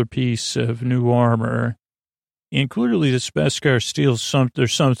shoulder piece of new armor. And clearly this Beskar steel,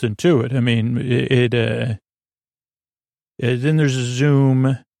 there's something to it. I mean, then there's a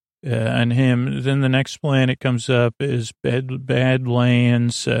zoom on him. Then the next planet comes up is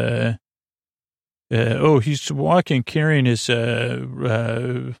Badlands. He's walking, carrying his,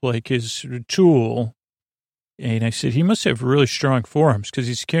 like his tool. And I said, he must have really strong forearms because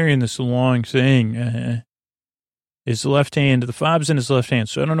he's carrying this long thing. His left hand, the fob's in his left hand.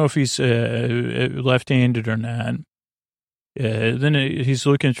 So I don't know if he's left-handed or not. Then he's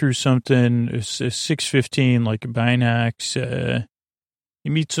looking through something, a 615, like a binocs. He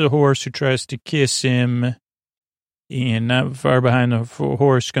meets a horse who tries to kiss him. And not far behind the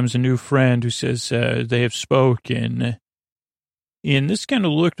horse comes a new friend who says they have spoken. And this kind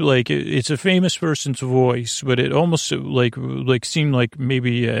of looked like it's a famous person's voice, but it almost like seemed like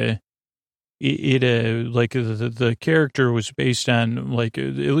maybe like the character was based on like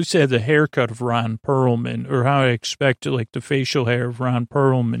at least it had the haircut of Ron Perlman, or how I expect like the facial hair of Ron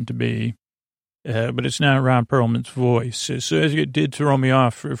Perlman to be. But it's not Ron Perlman's voice. So it did throw me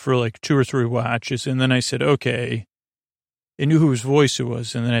off for like 2 or 3 watches. And then I said, okay. I knew whose voice it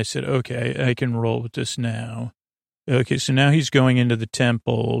was. And then I said, okay, I can roll with this now. Okay, so now he's going into the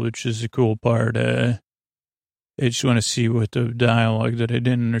temple, which is a cool part. I just want to see what the dialogue that I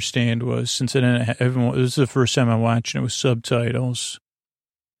didn't understand was, since I didn't have, this is the first time I'm watching it with subtitles.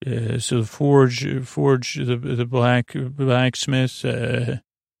 So Forge, the blacksmith,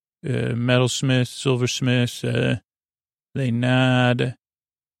 metalsmith, silversmith, they nod.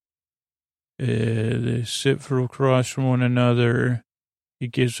 They sit across from one another. He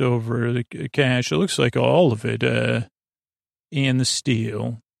gives over the cash. It looks like all of it, and the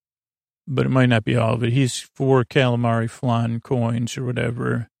steel. but it might not be all of it. He's 4 calamari flan coins or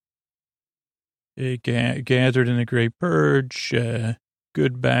whatever. It gathered in the Great Purge.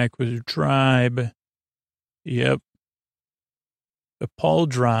 Good back with your tribe. Yep. A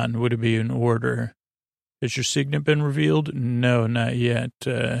pauldron would be in order. Has your signet been revealed? No, not yet.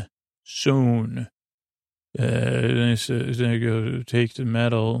 Soon. Then I go take the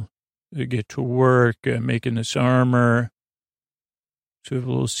metal, get to work, making this armor. So we have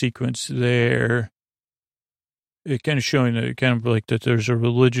a little sequence there. It kind of showing that kind of like that there's a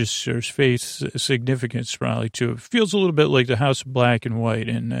religious or faith significance probably to it. Feels a little bit like the House of Black and White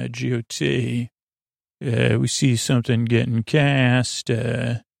in GOT. We see something getting cast,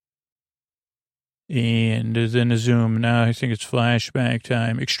 and then a zoom. Now I think it's flashback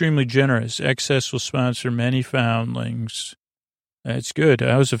time. Extremely generous. Excess will sponsor many foundlings. That's good.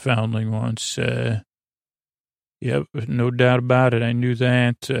 I was a foundling once. Yep, no doubt about it. I knew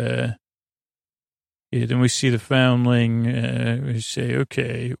that. Yeah, then we see the foundling. We say,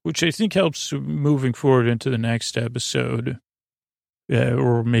 okay, which I think helps moving forward into the next episode.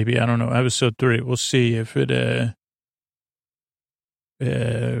 Or maybe, I don't know, episode 3. We'll see if it,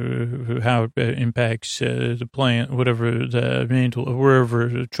 how it impacts the plan, whatever wherever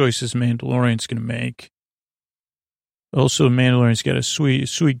the choices Mandalorian's going to make. Also, Mandalorian's got a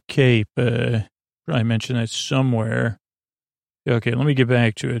sweet cape. Probably mentioned that somewhere. Okay, let me get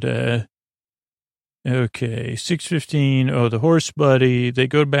back to it. Okay, 6:15. Oh, the horse buddy. They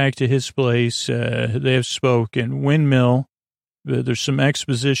go back to his place. They have spoken. Windmill. There's some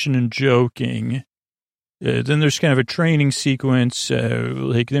exposition and joking. Then there's kind of a training sequence.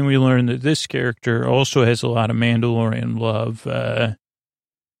 Then we learn that this character also has a lot of Mandalorian love.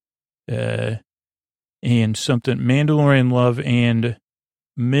 And something Mandalorian love and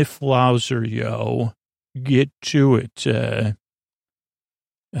Mythlauser, yo. Get to it.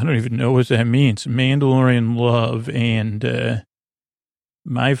 I don't even know what that means. Mandalorian love and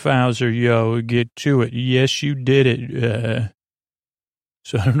my Fowler, yo, get to it. Yes, you did it.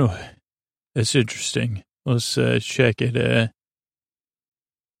 So I don't know. That's interesting. Let's check it. It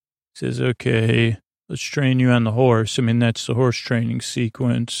says, okay, let's train you on the horse. I mean, that's the horse training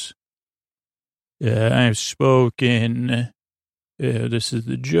sequence. I have spoken. This is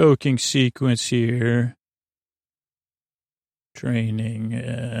the joking sequence here. Training.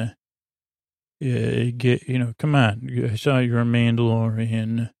 Come on. I saw you're a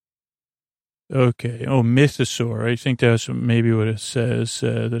Mandalorian. Okay. Oh, Mythosaur. I think that's maybe what it says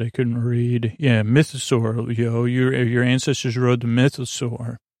that I couldn't read. Yeah, Mythosaur, yo. Your ancestors rode the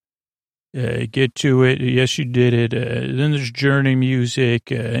Mythosaur. Get to it. Yes, you did it. Then there's journey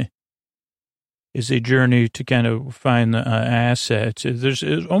music. Is a journey to kind of find the assets.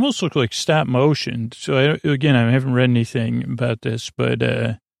 It almost looked like stop motion. So I haven't read anything about this, but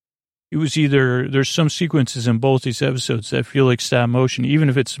it was either, there's some sequences in both these episodes that feel like stop motion, even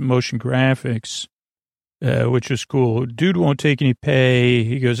if it's motion graphics, which was cool. Dude won't take any pay.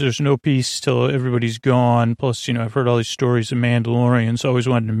 He goes, there's no peace till everybody's gone. Plus, I've heard all these stories of Mandalorians. Always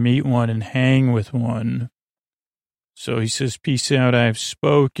wanted to meet one and hang with one. So he says, peace out, I've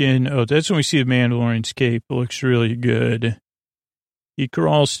spoken. Oh, that's when we see the Mandalorian's cape. It looks really good. He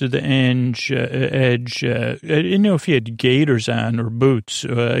crawls to the edge. I didn't know if he had gaiters on or boots.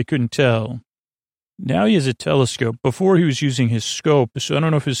 I couldn't tell. Now he has a telescope. Before he was using his scope, so I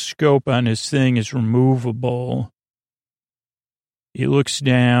don't know if his scope on his thing is removable. He looks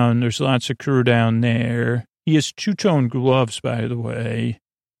down. There's lots of crew down there. He has two-tone gloves, by the way.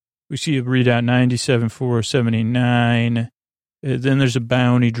 We see a readout 97-479. Then there's a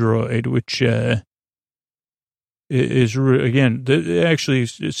bounty droid, which is, again, actually,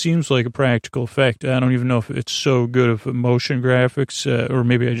 it seems like a practical effect. I don't even know if it's so good of motion graphics, or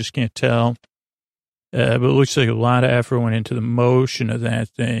maybe I just can't tell. But it looks like a lot of effort went into the motion of that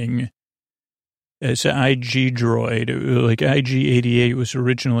thing. It's an IG droid. Like IG-88 was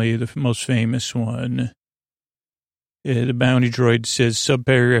originally the most famous one. The bounty droid says,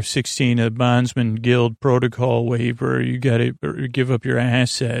 subparagraph 16 of the Bondsman Guild Protocol waiver, you got to give up your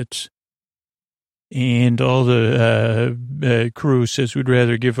assets. And all the crew says, we'd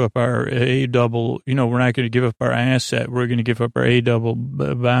rather give up our A-double, we're not going to give up our asset. We're going to give up our A-double,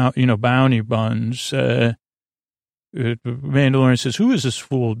 bounty buns. Mandalorian says, who is this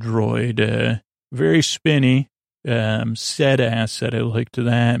fool droid? Very spinny, said asset. I like to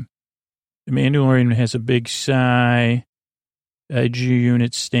that. The Mandalorian has a big sigh. IG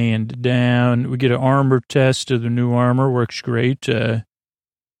units stand down. We get an armor test of the new armor. Works great. He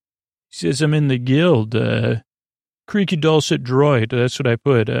says, I'm in the guild. Creaky dulcet droid. That's what I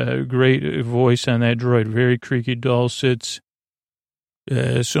put. Great voice on that droid. Very creaky dulcets.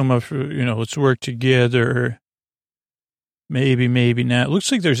 So much, let's work together. Maybe, maybe not.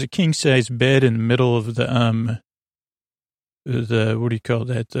 Looks like there's a king size bed in the middle of the what do you call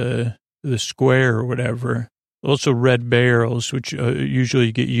that? The square or whatever. Also red barrels, which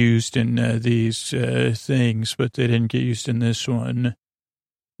usually get used in these things, but they didn't get used in this one.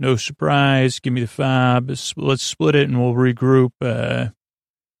 No surprise. Give me the fob. Let's split it and we'll regroup. As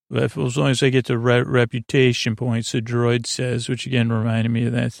long as I get the reputation points, the droid says, which again reminded me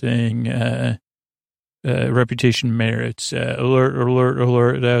of that thing. Reputation merits. Alert, alert,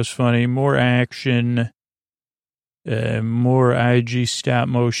 alert. That was funny. More action. More IG stop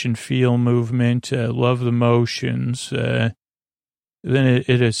motion feel movement. Love the motions. Then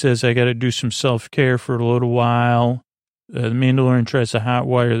it says I got to do some self-care for a little while. The Mandalorian tries to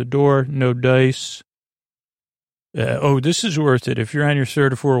hotwire the door. No dice. This is worth it. If you're on your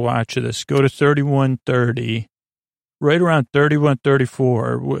third or fourth watch of this, go to 31:30. Right around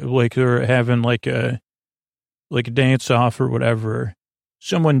 31:34, like they're having like a dance off or whatever.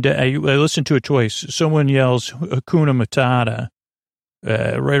 I listened to it twice. Someone yells Hakuna Matata,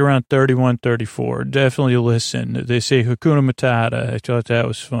 right around 31:34. Definitely listen. They say Hakuna Matata. I thought that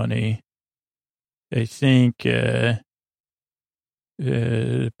was funny. I think,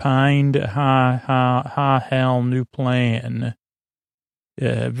 pined, hell, new plan.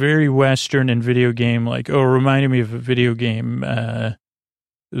 Very Western and video game like. Oh, reminded me of a video game, that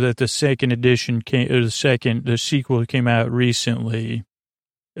the second edition the sequel came out recently.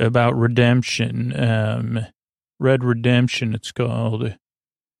 About redemption, Red Redemption, it's called.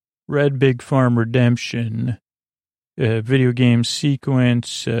 Red Big Farm Redemption, video game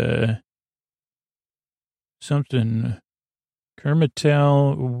sequence, something,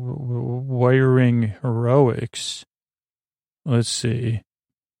 Kermitel wiring heroics. Let's see.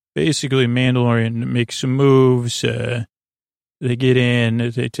 Basically, Mandalorian makes some moves, they get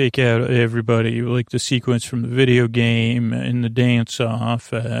in, they take out everybody, like the sequence from the video game and the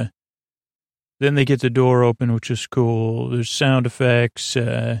dance-off. Then they get the door open, which is cool. There's sound effects.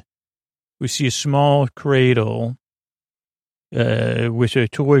 We see a small cradle with a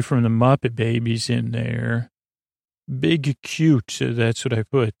toy from the Muppet Babies in there. Big cute, that's what I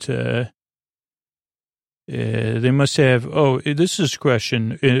put. They must have, this is a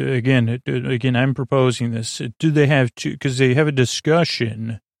question. Again, I'm proposing this. Do they have to, because they have a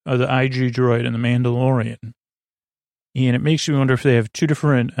discussion of the IG droid and the Mandalorian. And it makes me wonder if they have two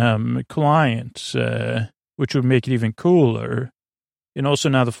different clients, which would make it even cooler. And also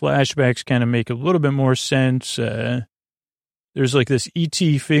now the flashbacks kind of make a little bit more sense. There's like this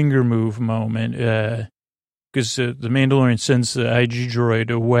E.T. finger move moment, because the Mandalorian sends the IG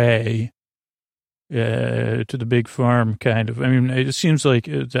droid away. To the big farm, kind of. I mean, it seems like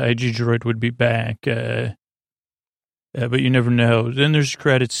the IG droid would be back, but you never know. Then there's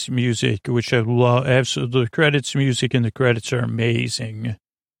credits music, which I love. Absolutely, the credits music and the credits are amazing.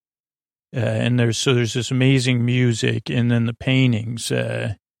 And there's this amazing music, and then the paintings.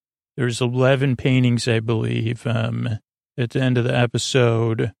 There's 11 paintings, I believe, at the end of the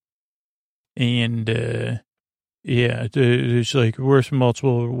episode, and there's like worth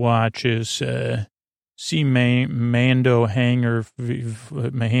multiple watches. See Mando hanger.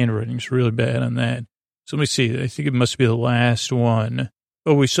 My handwriting's really bad on that. So let me see. I think it must be the last one.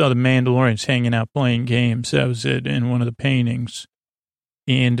 Oh, we saw the Mandalorians hanging out playing games. That was it in one of the paintings.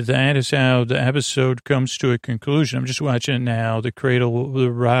 And that is how the episode comes to a conclusion. I'm just watching it now. The cradle,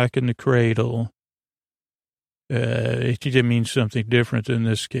 the rock in the cradle. I think it means something different in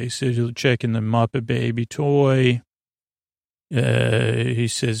this case. They're checking the Muppet Baby toy. He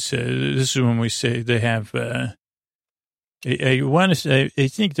says, this is when we say they have, I want to say, I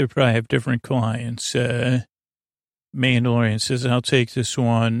think they probably have different clients. Mandalorian says, I'll take this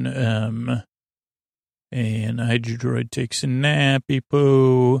one. And IG droid takes a nappy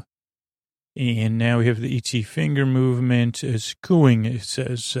poo. And now we have the E.T. finger movement. It's cooing. It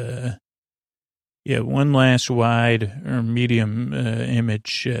says, one last wide or medium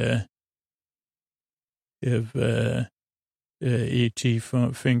image of E.T.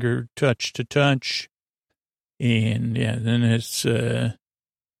 finger touch to touch. And then it's the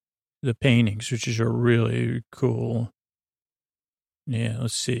paintings, which are really cool. Yeah,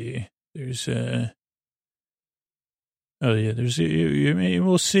 let's see. There's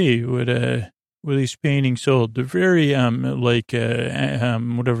we'll see what these paintings hold. They're very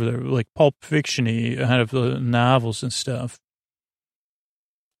whatever, they're like pulp fiction-y out of the novels and stuff.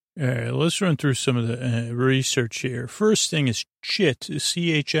 All right, let's run through some of the research here. First thing is chit,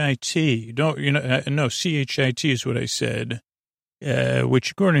 C-H-I-T. No, C-H-I-T is what I said.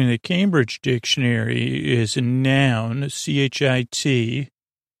 which according to the Cambridge Dictionary is a noun, CHIT,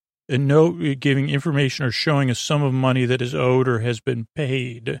 a note giving information or showing a sum of money that is owed or has been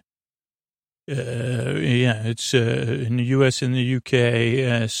paid. It's in the U.S. and the U.K.,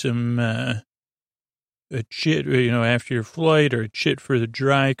 a chit, after your flight, or a chit for the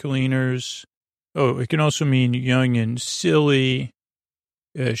dry cleaners. Oh, it can also mean young and silly,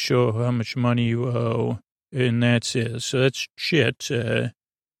 show how much money you owe, and that's it. So that's chit.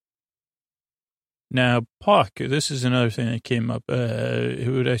 Now, puck, this is another thing that came up.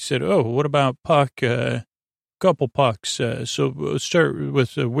 I said, what about puck? Couple pucks. So let's start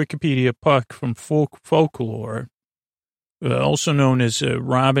with Wikipedia puck from folklore, also known as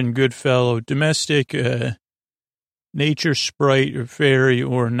Robin Goodfellow, domestic, nature sprite or fairy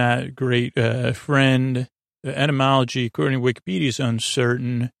or not great friend. The etymology, according to Wikipedia, is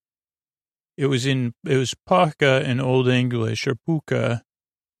uncertain. It was pucka in Old English, or puka,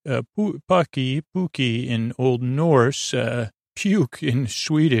 puki in Old Norse, puke in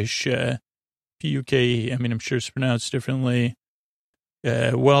Swedish, P-U-K-E. I mean, I'm sure it's pronounced differently.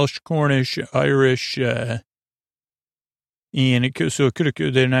 Welsh, Cornish, Irish, and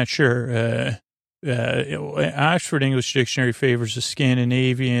they're not sure. Oxford English Dictionary favors the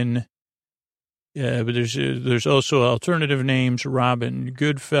Scandinavian, but there's also alternative names, Robin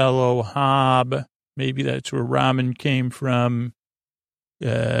Goodfellow, Hob, maybe that's where Robin came from,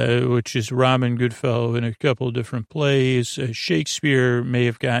 which is Robin Goodfellow in a couple of different plays. Shakespeare may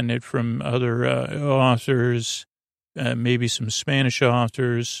have gotten it from other authors, maybe some Spanish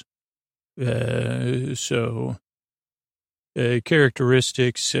authors.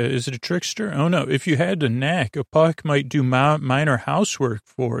 Characteristics, is it a trickster? Oh, no. If you had the knack, a puck might do minor housework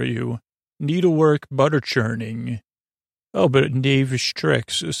for you. Needlework, butter churning. Oh, but knavish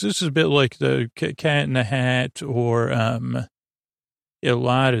tricks. This is a bit like the Cat in the Hat, or a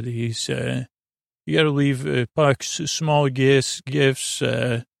lot of these. You got to leave pucks small gifts,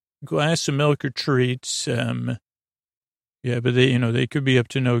 glass of milk or treats. Yeah, but they could be up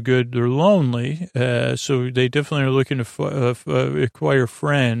to no good. They're lonely, so they definitely are looking to acquire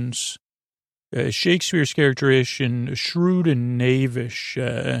friends. Shakespeare's characterization, shrewd and knavish,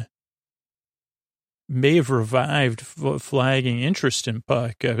 may have revived flagging interest in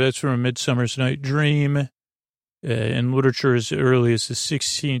puck. That's from A Midsummer's Night Dream. In literature as early as the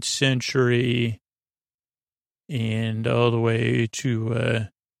 16th century, and all the way to,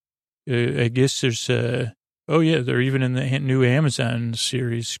 I guess there's they're even in the new Amazon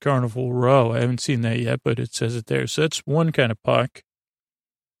series, Carnival Row. I haven't seen that yet, but it says it there. So that's one kind of puck.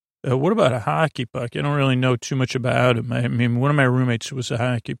 What about a hockey puck? I don't really know too much about him. I mean, one of my roommates was a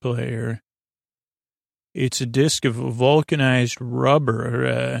hockey player. It's a disc of vulcanized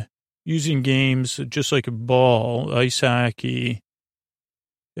rubber, using games just like a ball, ice hockey,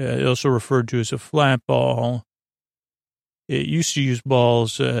 also referred to as a flat ball. It used to use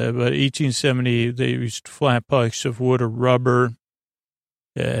balls, but 1870, they used flat pucks of wood or rubber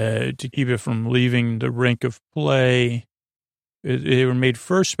to keep it from leaving the rink of play. They were made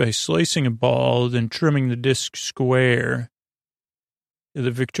first by slicing a ball, then trimming the disc square.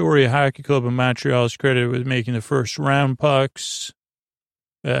 The Victoria Hockey Club of Montreal is credited with making the first round pucks.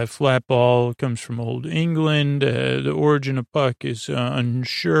 Flat ball comes from Old England. The origin of puck is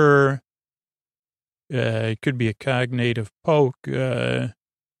unsure. It could be a cognate of poke, used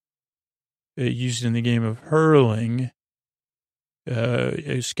in the game of hurling.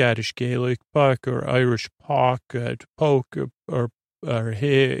 A Scottish Gaelic puck or Irish pock, to poke or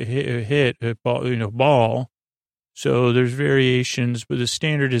hit a ball, ball. So there's variations, but the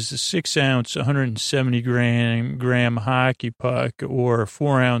standard is the 6-ounce, 170 gram hockey puck, or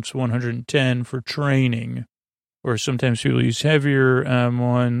 4-ounce, 110 for training. Or sometimes people use heavier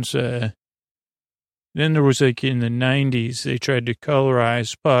ones. Then there was, like, in the 90s, they tried to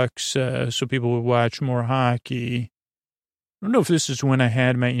colorize pucks so people would watch more hockey. I don't know if this is when I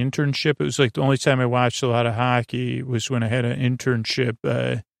had my internship. It was like the only time I watched a lot of hockey was when I had an internship,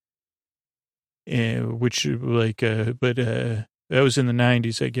 but that was in the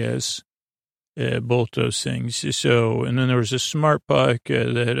 90s, I guess, both those things. So, and then there was a smart puck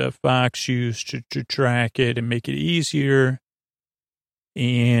that Fox used to track it and make it easier.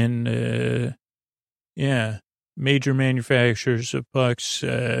 And, major manufacturers of pucks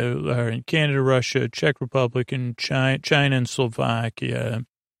are in Canada, Russia, Czech Republic, and China and Slovakia.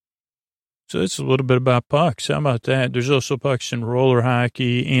 So that's a little bit about pucks. How about that? There's also pucks in roller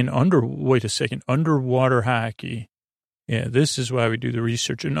hockey and underwater hockey. Yeah, this is why we do the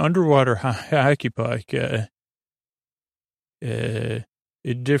research. An underwater hockey puck, it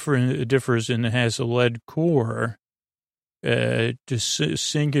differs and it has a lead core. to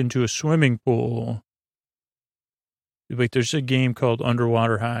sink into a swimming pool. Like, there's a game called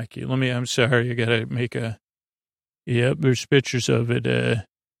underwater hockey. I'm sorry, I gotta make yep, there's pictures of it.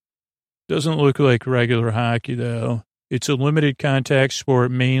 Doesn't look like regular hockey, though. It's a limited contact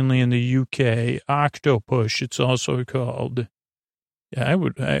sport, mainly in the UK. Octopush, it's also called. Yeah,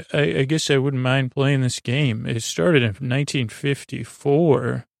 I guess I wouldn't mind playing this game. It started in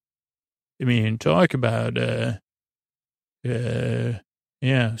 1954. I mean, talk about,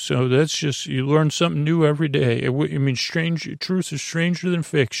 yeah, so that's just, you learn something new every day. I mean, truth is stranger than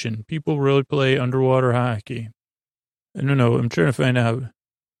fiction. People really play underwater hockey. I don't know, I'm trying to find out.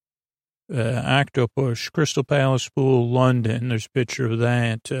 Octopush, Crystal Palace Pool, London. There's a picture of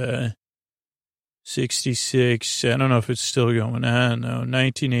that. 66. I don't know if it's still going on, though.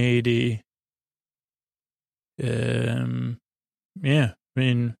 1980. Yeah, I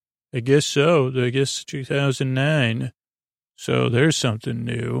mean, I guess so. I guess 2009. So there's something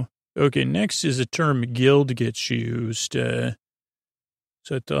new. Okay, next is the term guild gets used.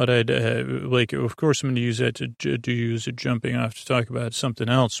 So I thought I'd, of course I'm going to use that to use it jumping off to talk about something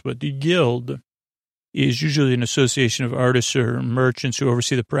else. But the guild is usually an association of artists or merchants who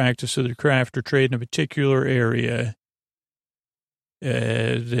oversee the practice of their craft or trade in a particular area.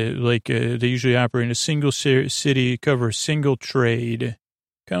 They usually operate in a single city, cover a single trade,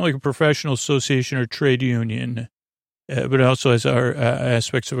 kind of like a professional association or trade union. But it also has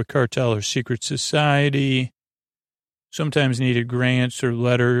aspects of a cartel or secret society. Sometimes needed grants or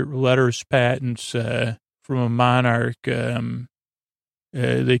letters, patents from a monarch.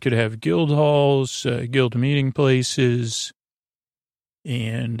 They could have guild halls, guild meeting places,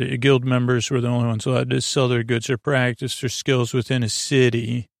 and guild members were the only ones allowed to sell their goods or practice their skills within a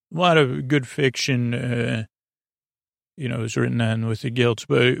city. A lot of good fiction, is written on with the guilds.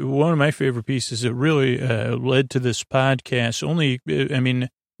 But one of my favorite pieces that really led to this podcast,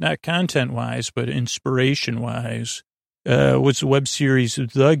 not content-wise, but inspiration-wise, was the web series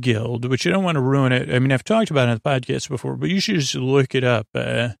The Guild, which I don't want to ruin it. I mean, I've talked about it on the podcast before, but you should just look it up.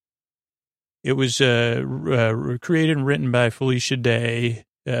 It was created and written by Felicia Day,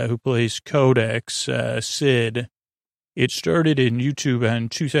 who plays Codex, Sid. It started in YouTube in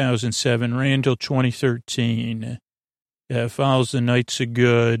 2007, ran until 2013. Follows the Knights of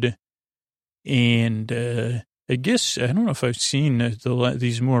Good. And I guess, I don't know if I've seen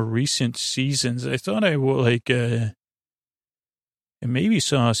these more recent seasons. I thought I would, I maybe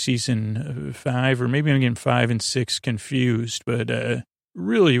saw season 5, or maybe I'm getting 5 and 6 confused. But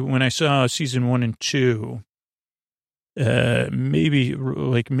really, when I saw season 1 and 2, maybe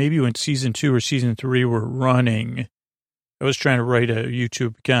when season 2 or season 3 were running, I was trying to write a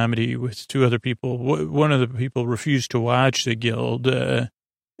YouTube comedy with 2 other people. One of the people refused to watch The Guild,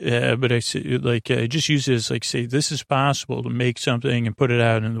 but I said, I just use it as say, this is possible to make something and put it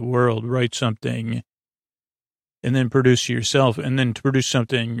out in the world, write something, and then produce it yourself, and then to produce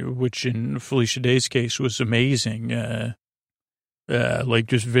something which in Felicia Day's case was amazing,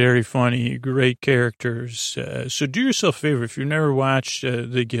 just very funny, great characters. So do yourself a favor, if you've never watched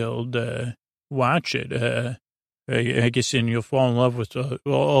The Guild, watch it. I guess, and you'll fall in love with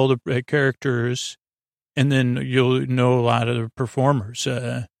all the characters, and then you'll know a lot of the performers.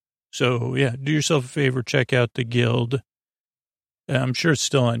 So, yeah, do yourself a favor, check out The Guild. I'm sure it's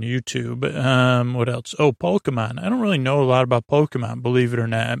still on YouTube. What else? Oh, Pokemon. I don't really know a lot about Pokemon, believe it or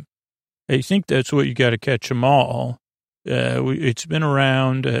not. I think that's what you got to catch them all. It's been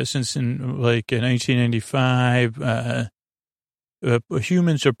around since in 1995.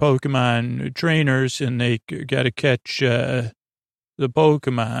 Humans are Pokemon trainers, and they got to catch the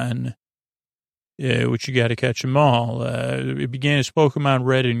Pokemon, which you got to catch them all. It began as Pokemon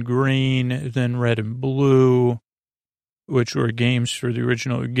Red and Green, then Red and Blue, which were games for the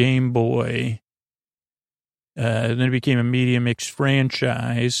original Game Boy. Then it became a media mix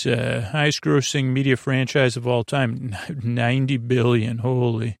franchise, highest grossing media franchise of all time, 90 billion,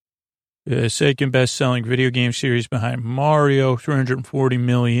 holy. Second best-selling video game series behind Mario, 340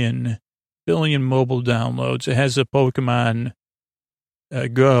 billion mobile downloads. It has a Pokemon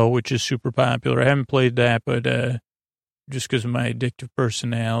Go, which is super popular. I haven't played that, but just because of my addictive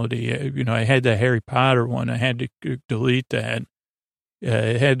personality, I had the Harry Potter one. I had to delete that.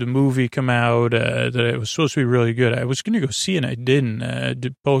 It had the movie come out that it was supposed to be really good. I was going to go see it, and I didn't.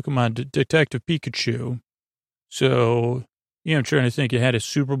 Did Pokemon Detective Pikachu. So... I'm trying to think. It had a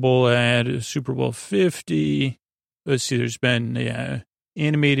Super Bowl ad, Super Bowl 50. Let's see, there's been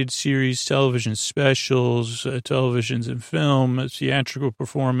animated series, television specials, televisions and film, a theatrical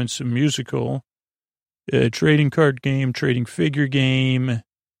performance, a musical, a trading card game, trading figure game,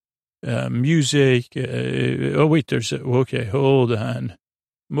 music. Oh, wait, okay, hold on.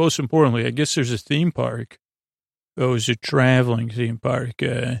 Most importantly, I guess there's a theme park. Oh, it's a traveling theme park.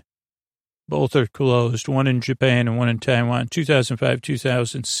 Both are closed, one in Japan and one in Taiwan, 2005,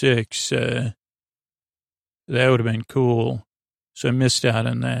 2006. That would have been cool. So I missed out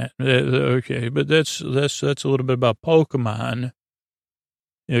on that. Okay, but that's a little bit about Pokemon.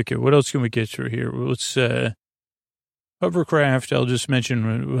 Okay, what else can we get through here? Let's hovercraft. I'll just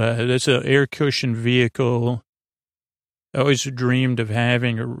mention that's an air cushion vehicle. I always dreamed of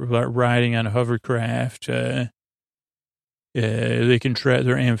riding on a hovercraft. They can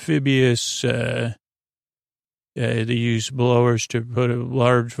they're amphibious. They use blowers to put a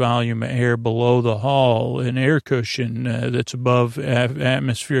large volume of air below the hull, an air cushion that's above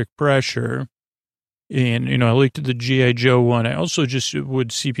atmospheric pressure. And, I looked at the G.I. Joe one. I also just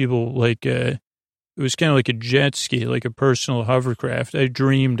would see people it was kind of like a jet ski, like a personal hovercraft. I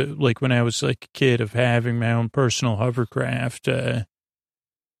dreamed, when I was a kid, of having my own personal hovercraft. I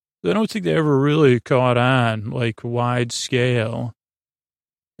don't think they ever really caught on, wide scale.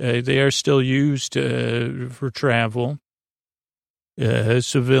 They are still used for travel,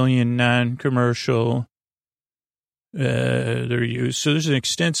 civilian, non-commercial. They're used. So there's an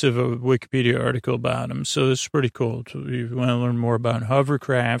extensive Wikipedia article about them. So this is pretty cool. If you want to learn more about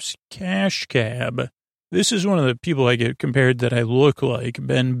hovercrafts, Cash Cab. This is one of the people I get compared that I look like,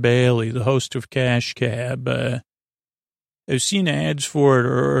 Ben Bailey, the host of Cash Cab. I've seen ads for it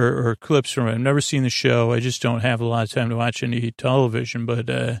or clips from it. I've never seen the show. I just don't have a lot of time to watch any television, but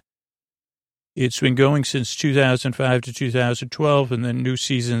it's been going since 2005 to 2012, and then new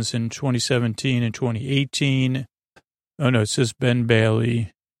seasons in 2017 and 2018. Oh, no, it says Ben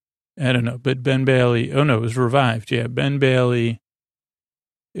Bailey. I don't know, but Ben Bailey. Oh, no, it was revived. Yeah, Ben Bailey.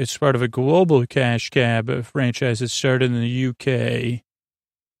 It's part of a global Cash Cab franchise that started in the UK.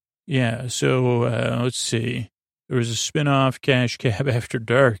 Yeah, so let's see. There was a spin-off, Cash Cab After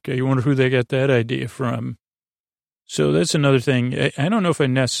Dark. I wonder who they got that idea from. So that's another thing. I don't know if I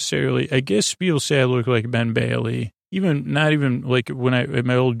guess people say I look like Ben Bailey. Not even when at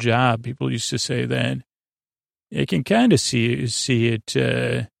my old job, people used to say that. I can kind of see it,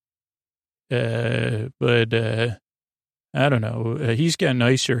 but I don't know. He's got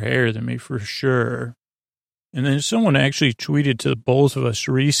nicer hair than me for sure. And then someone actually tweeted to both of us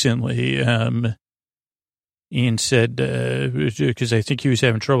recently, and said, because I think he was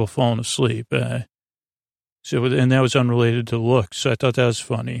having trouble falling asleep. And that was unrelated to looks. So I thought that was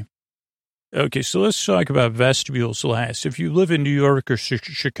funny. Okay, so let's talk about vestibules last. If you live in New York or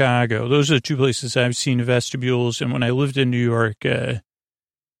Chicago, those are the two places I've seen vestibules. And when I lived in New York, I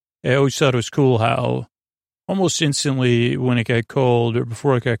always thought it was cool how almost instantly when it got cold or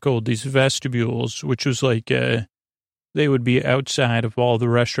before it got cold, these vestibules, which was they would be outside of all the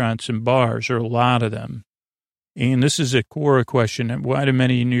restaurants and bars, or a lot of them. And this is a core question. Why do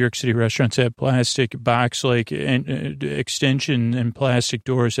many New York City restaurants have plastic box-like extension and plastic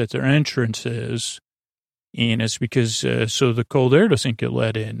doors at their entrances? And it's because so the cold air doesn't get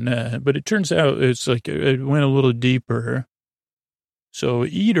let in. But it turns out it went a little deeper. So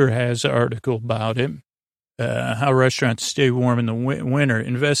Eater has an article about it, how restaurants stay warm in the winter,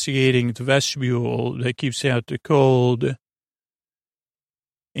 investigating the vestibule that keeps out the cold.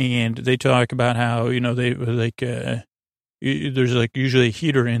 And they talk about how, there's usually a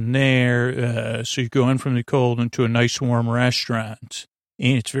heater in there. So you go in from the cold into a nice warm restaurant,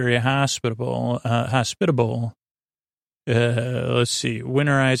 and it's very hospitable. Let's see.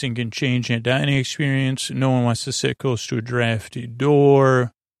 Winterizing can change a dining experience. No one wants to sit close to a drafty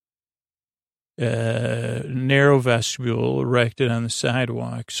door. Narrow vestibule erected on the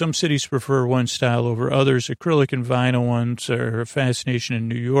sidewalk. Some cities prefer one style over others. Acrylic and vinyl ones are a fascination in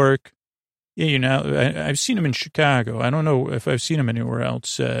New York. Yeah, I've seen them in Chicago. I don't know if I've seen them anywhere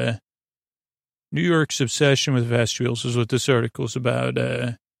else. New York's obsession with vestibules is what this article is about.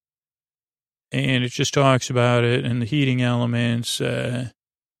 And it just talks about it and the heating elements. And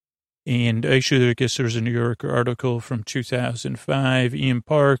actually, I guess there was a New York article from 2005, Ian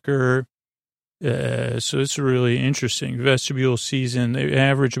Parker. So it's really interesting. Vestibule season, they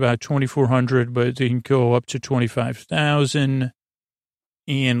average about 2,400, but they can go up to 25,000.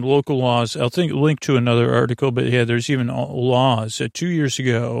 And local laws, I'll link to another article, but yeah, there's even laws. 2 years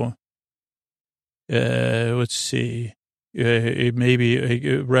ago, let's see, it may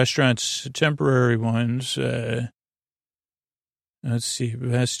be restaurants, temporary ones. Let's see,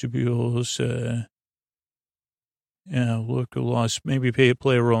 vestibules, local laws maybe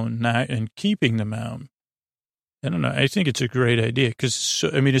play a role in keeping them out. I don't know. I think it's a great idea because,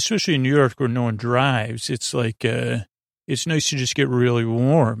 especially in New York where no one drives, it's it's nice to just get really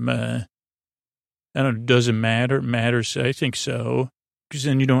warm. I don't know, does it matter? It matters. I think so. Because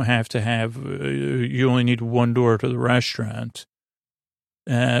then you don't have to have, you only need one door to the restaurant.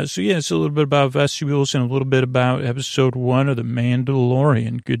 So yeah, it's a little bit about vestibules and a little bit about episode 1 of The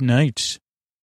Mandalorian. Good night.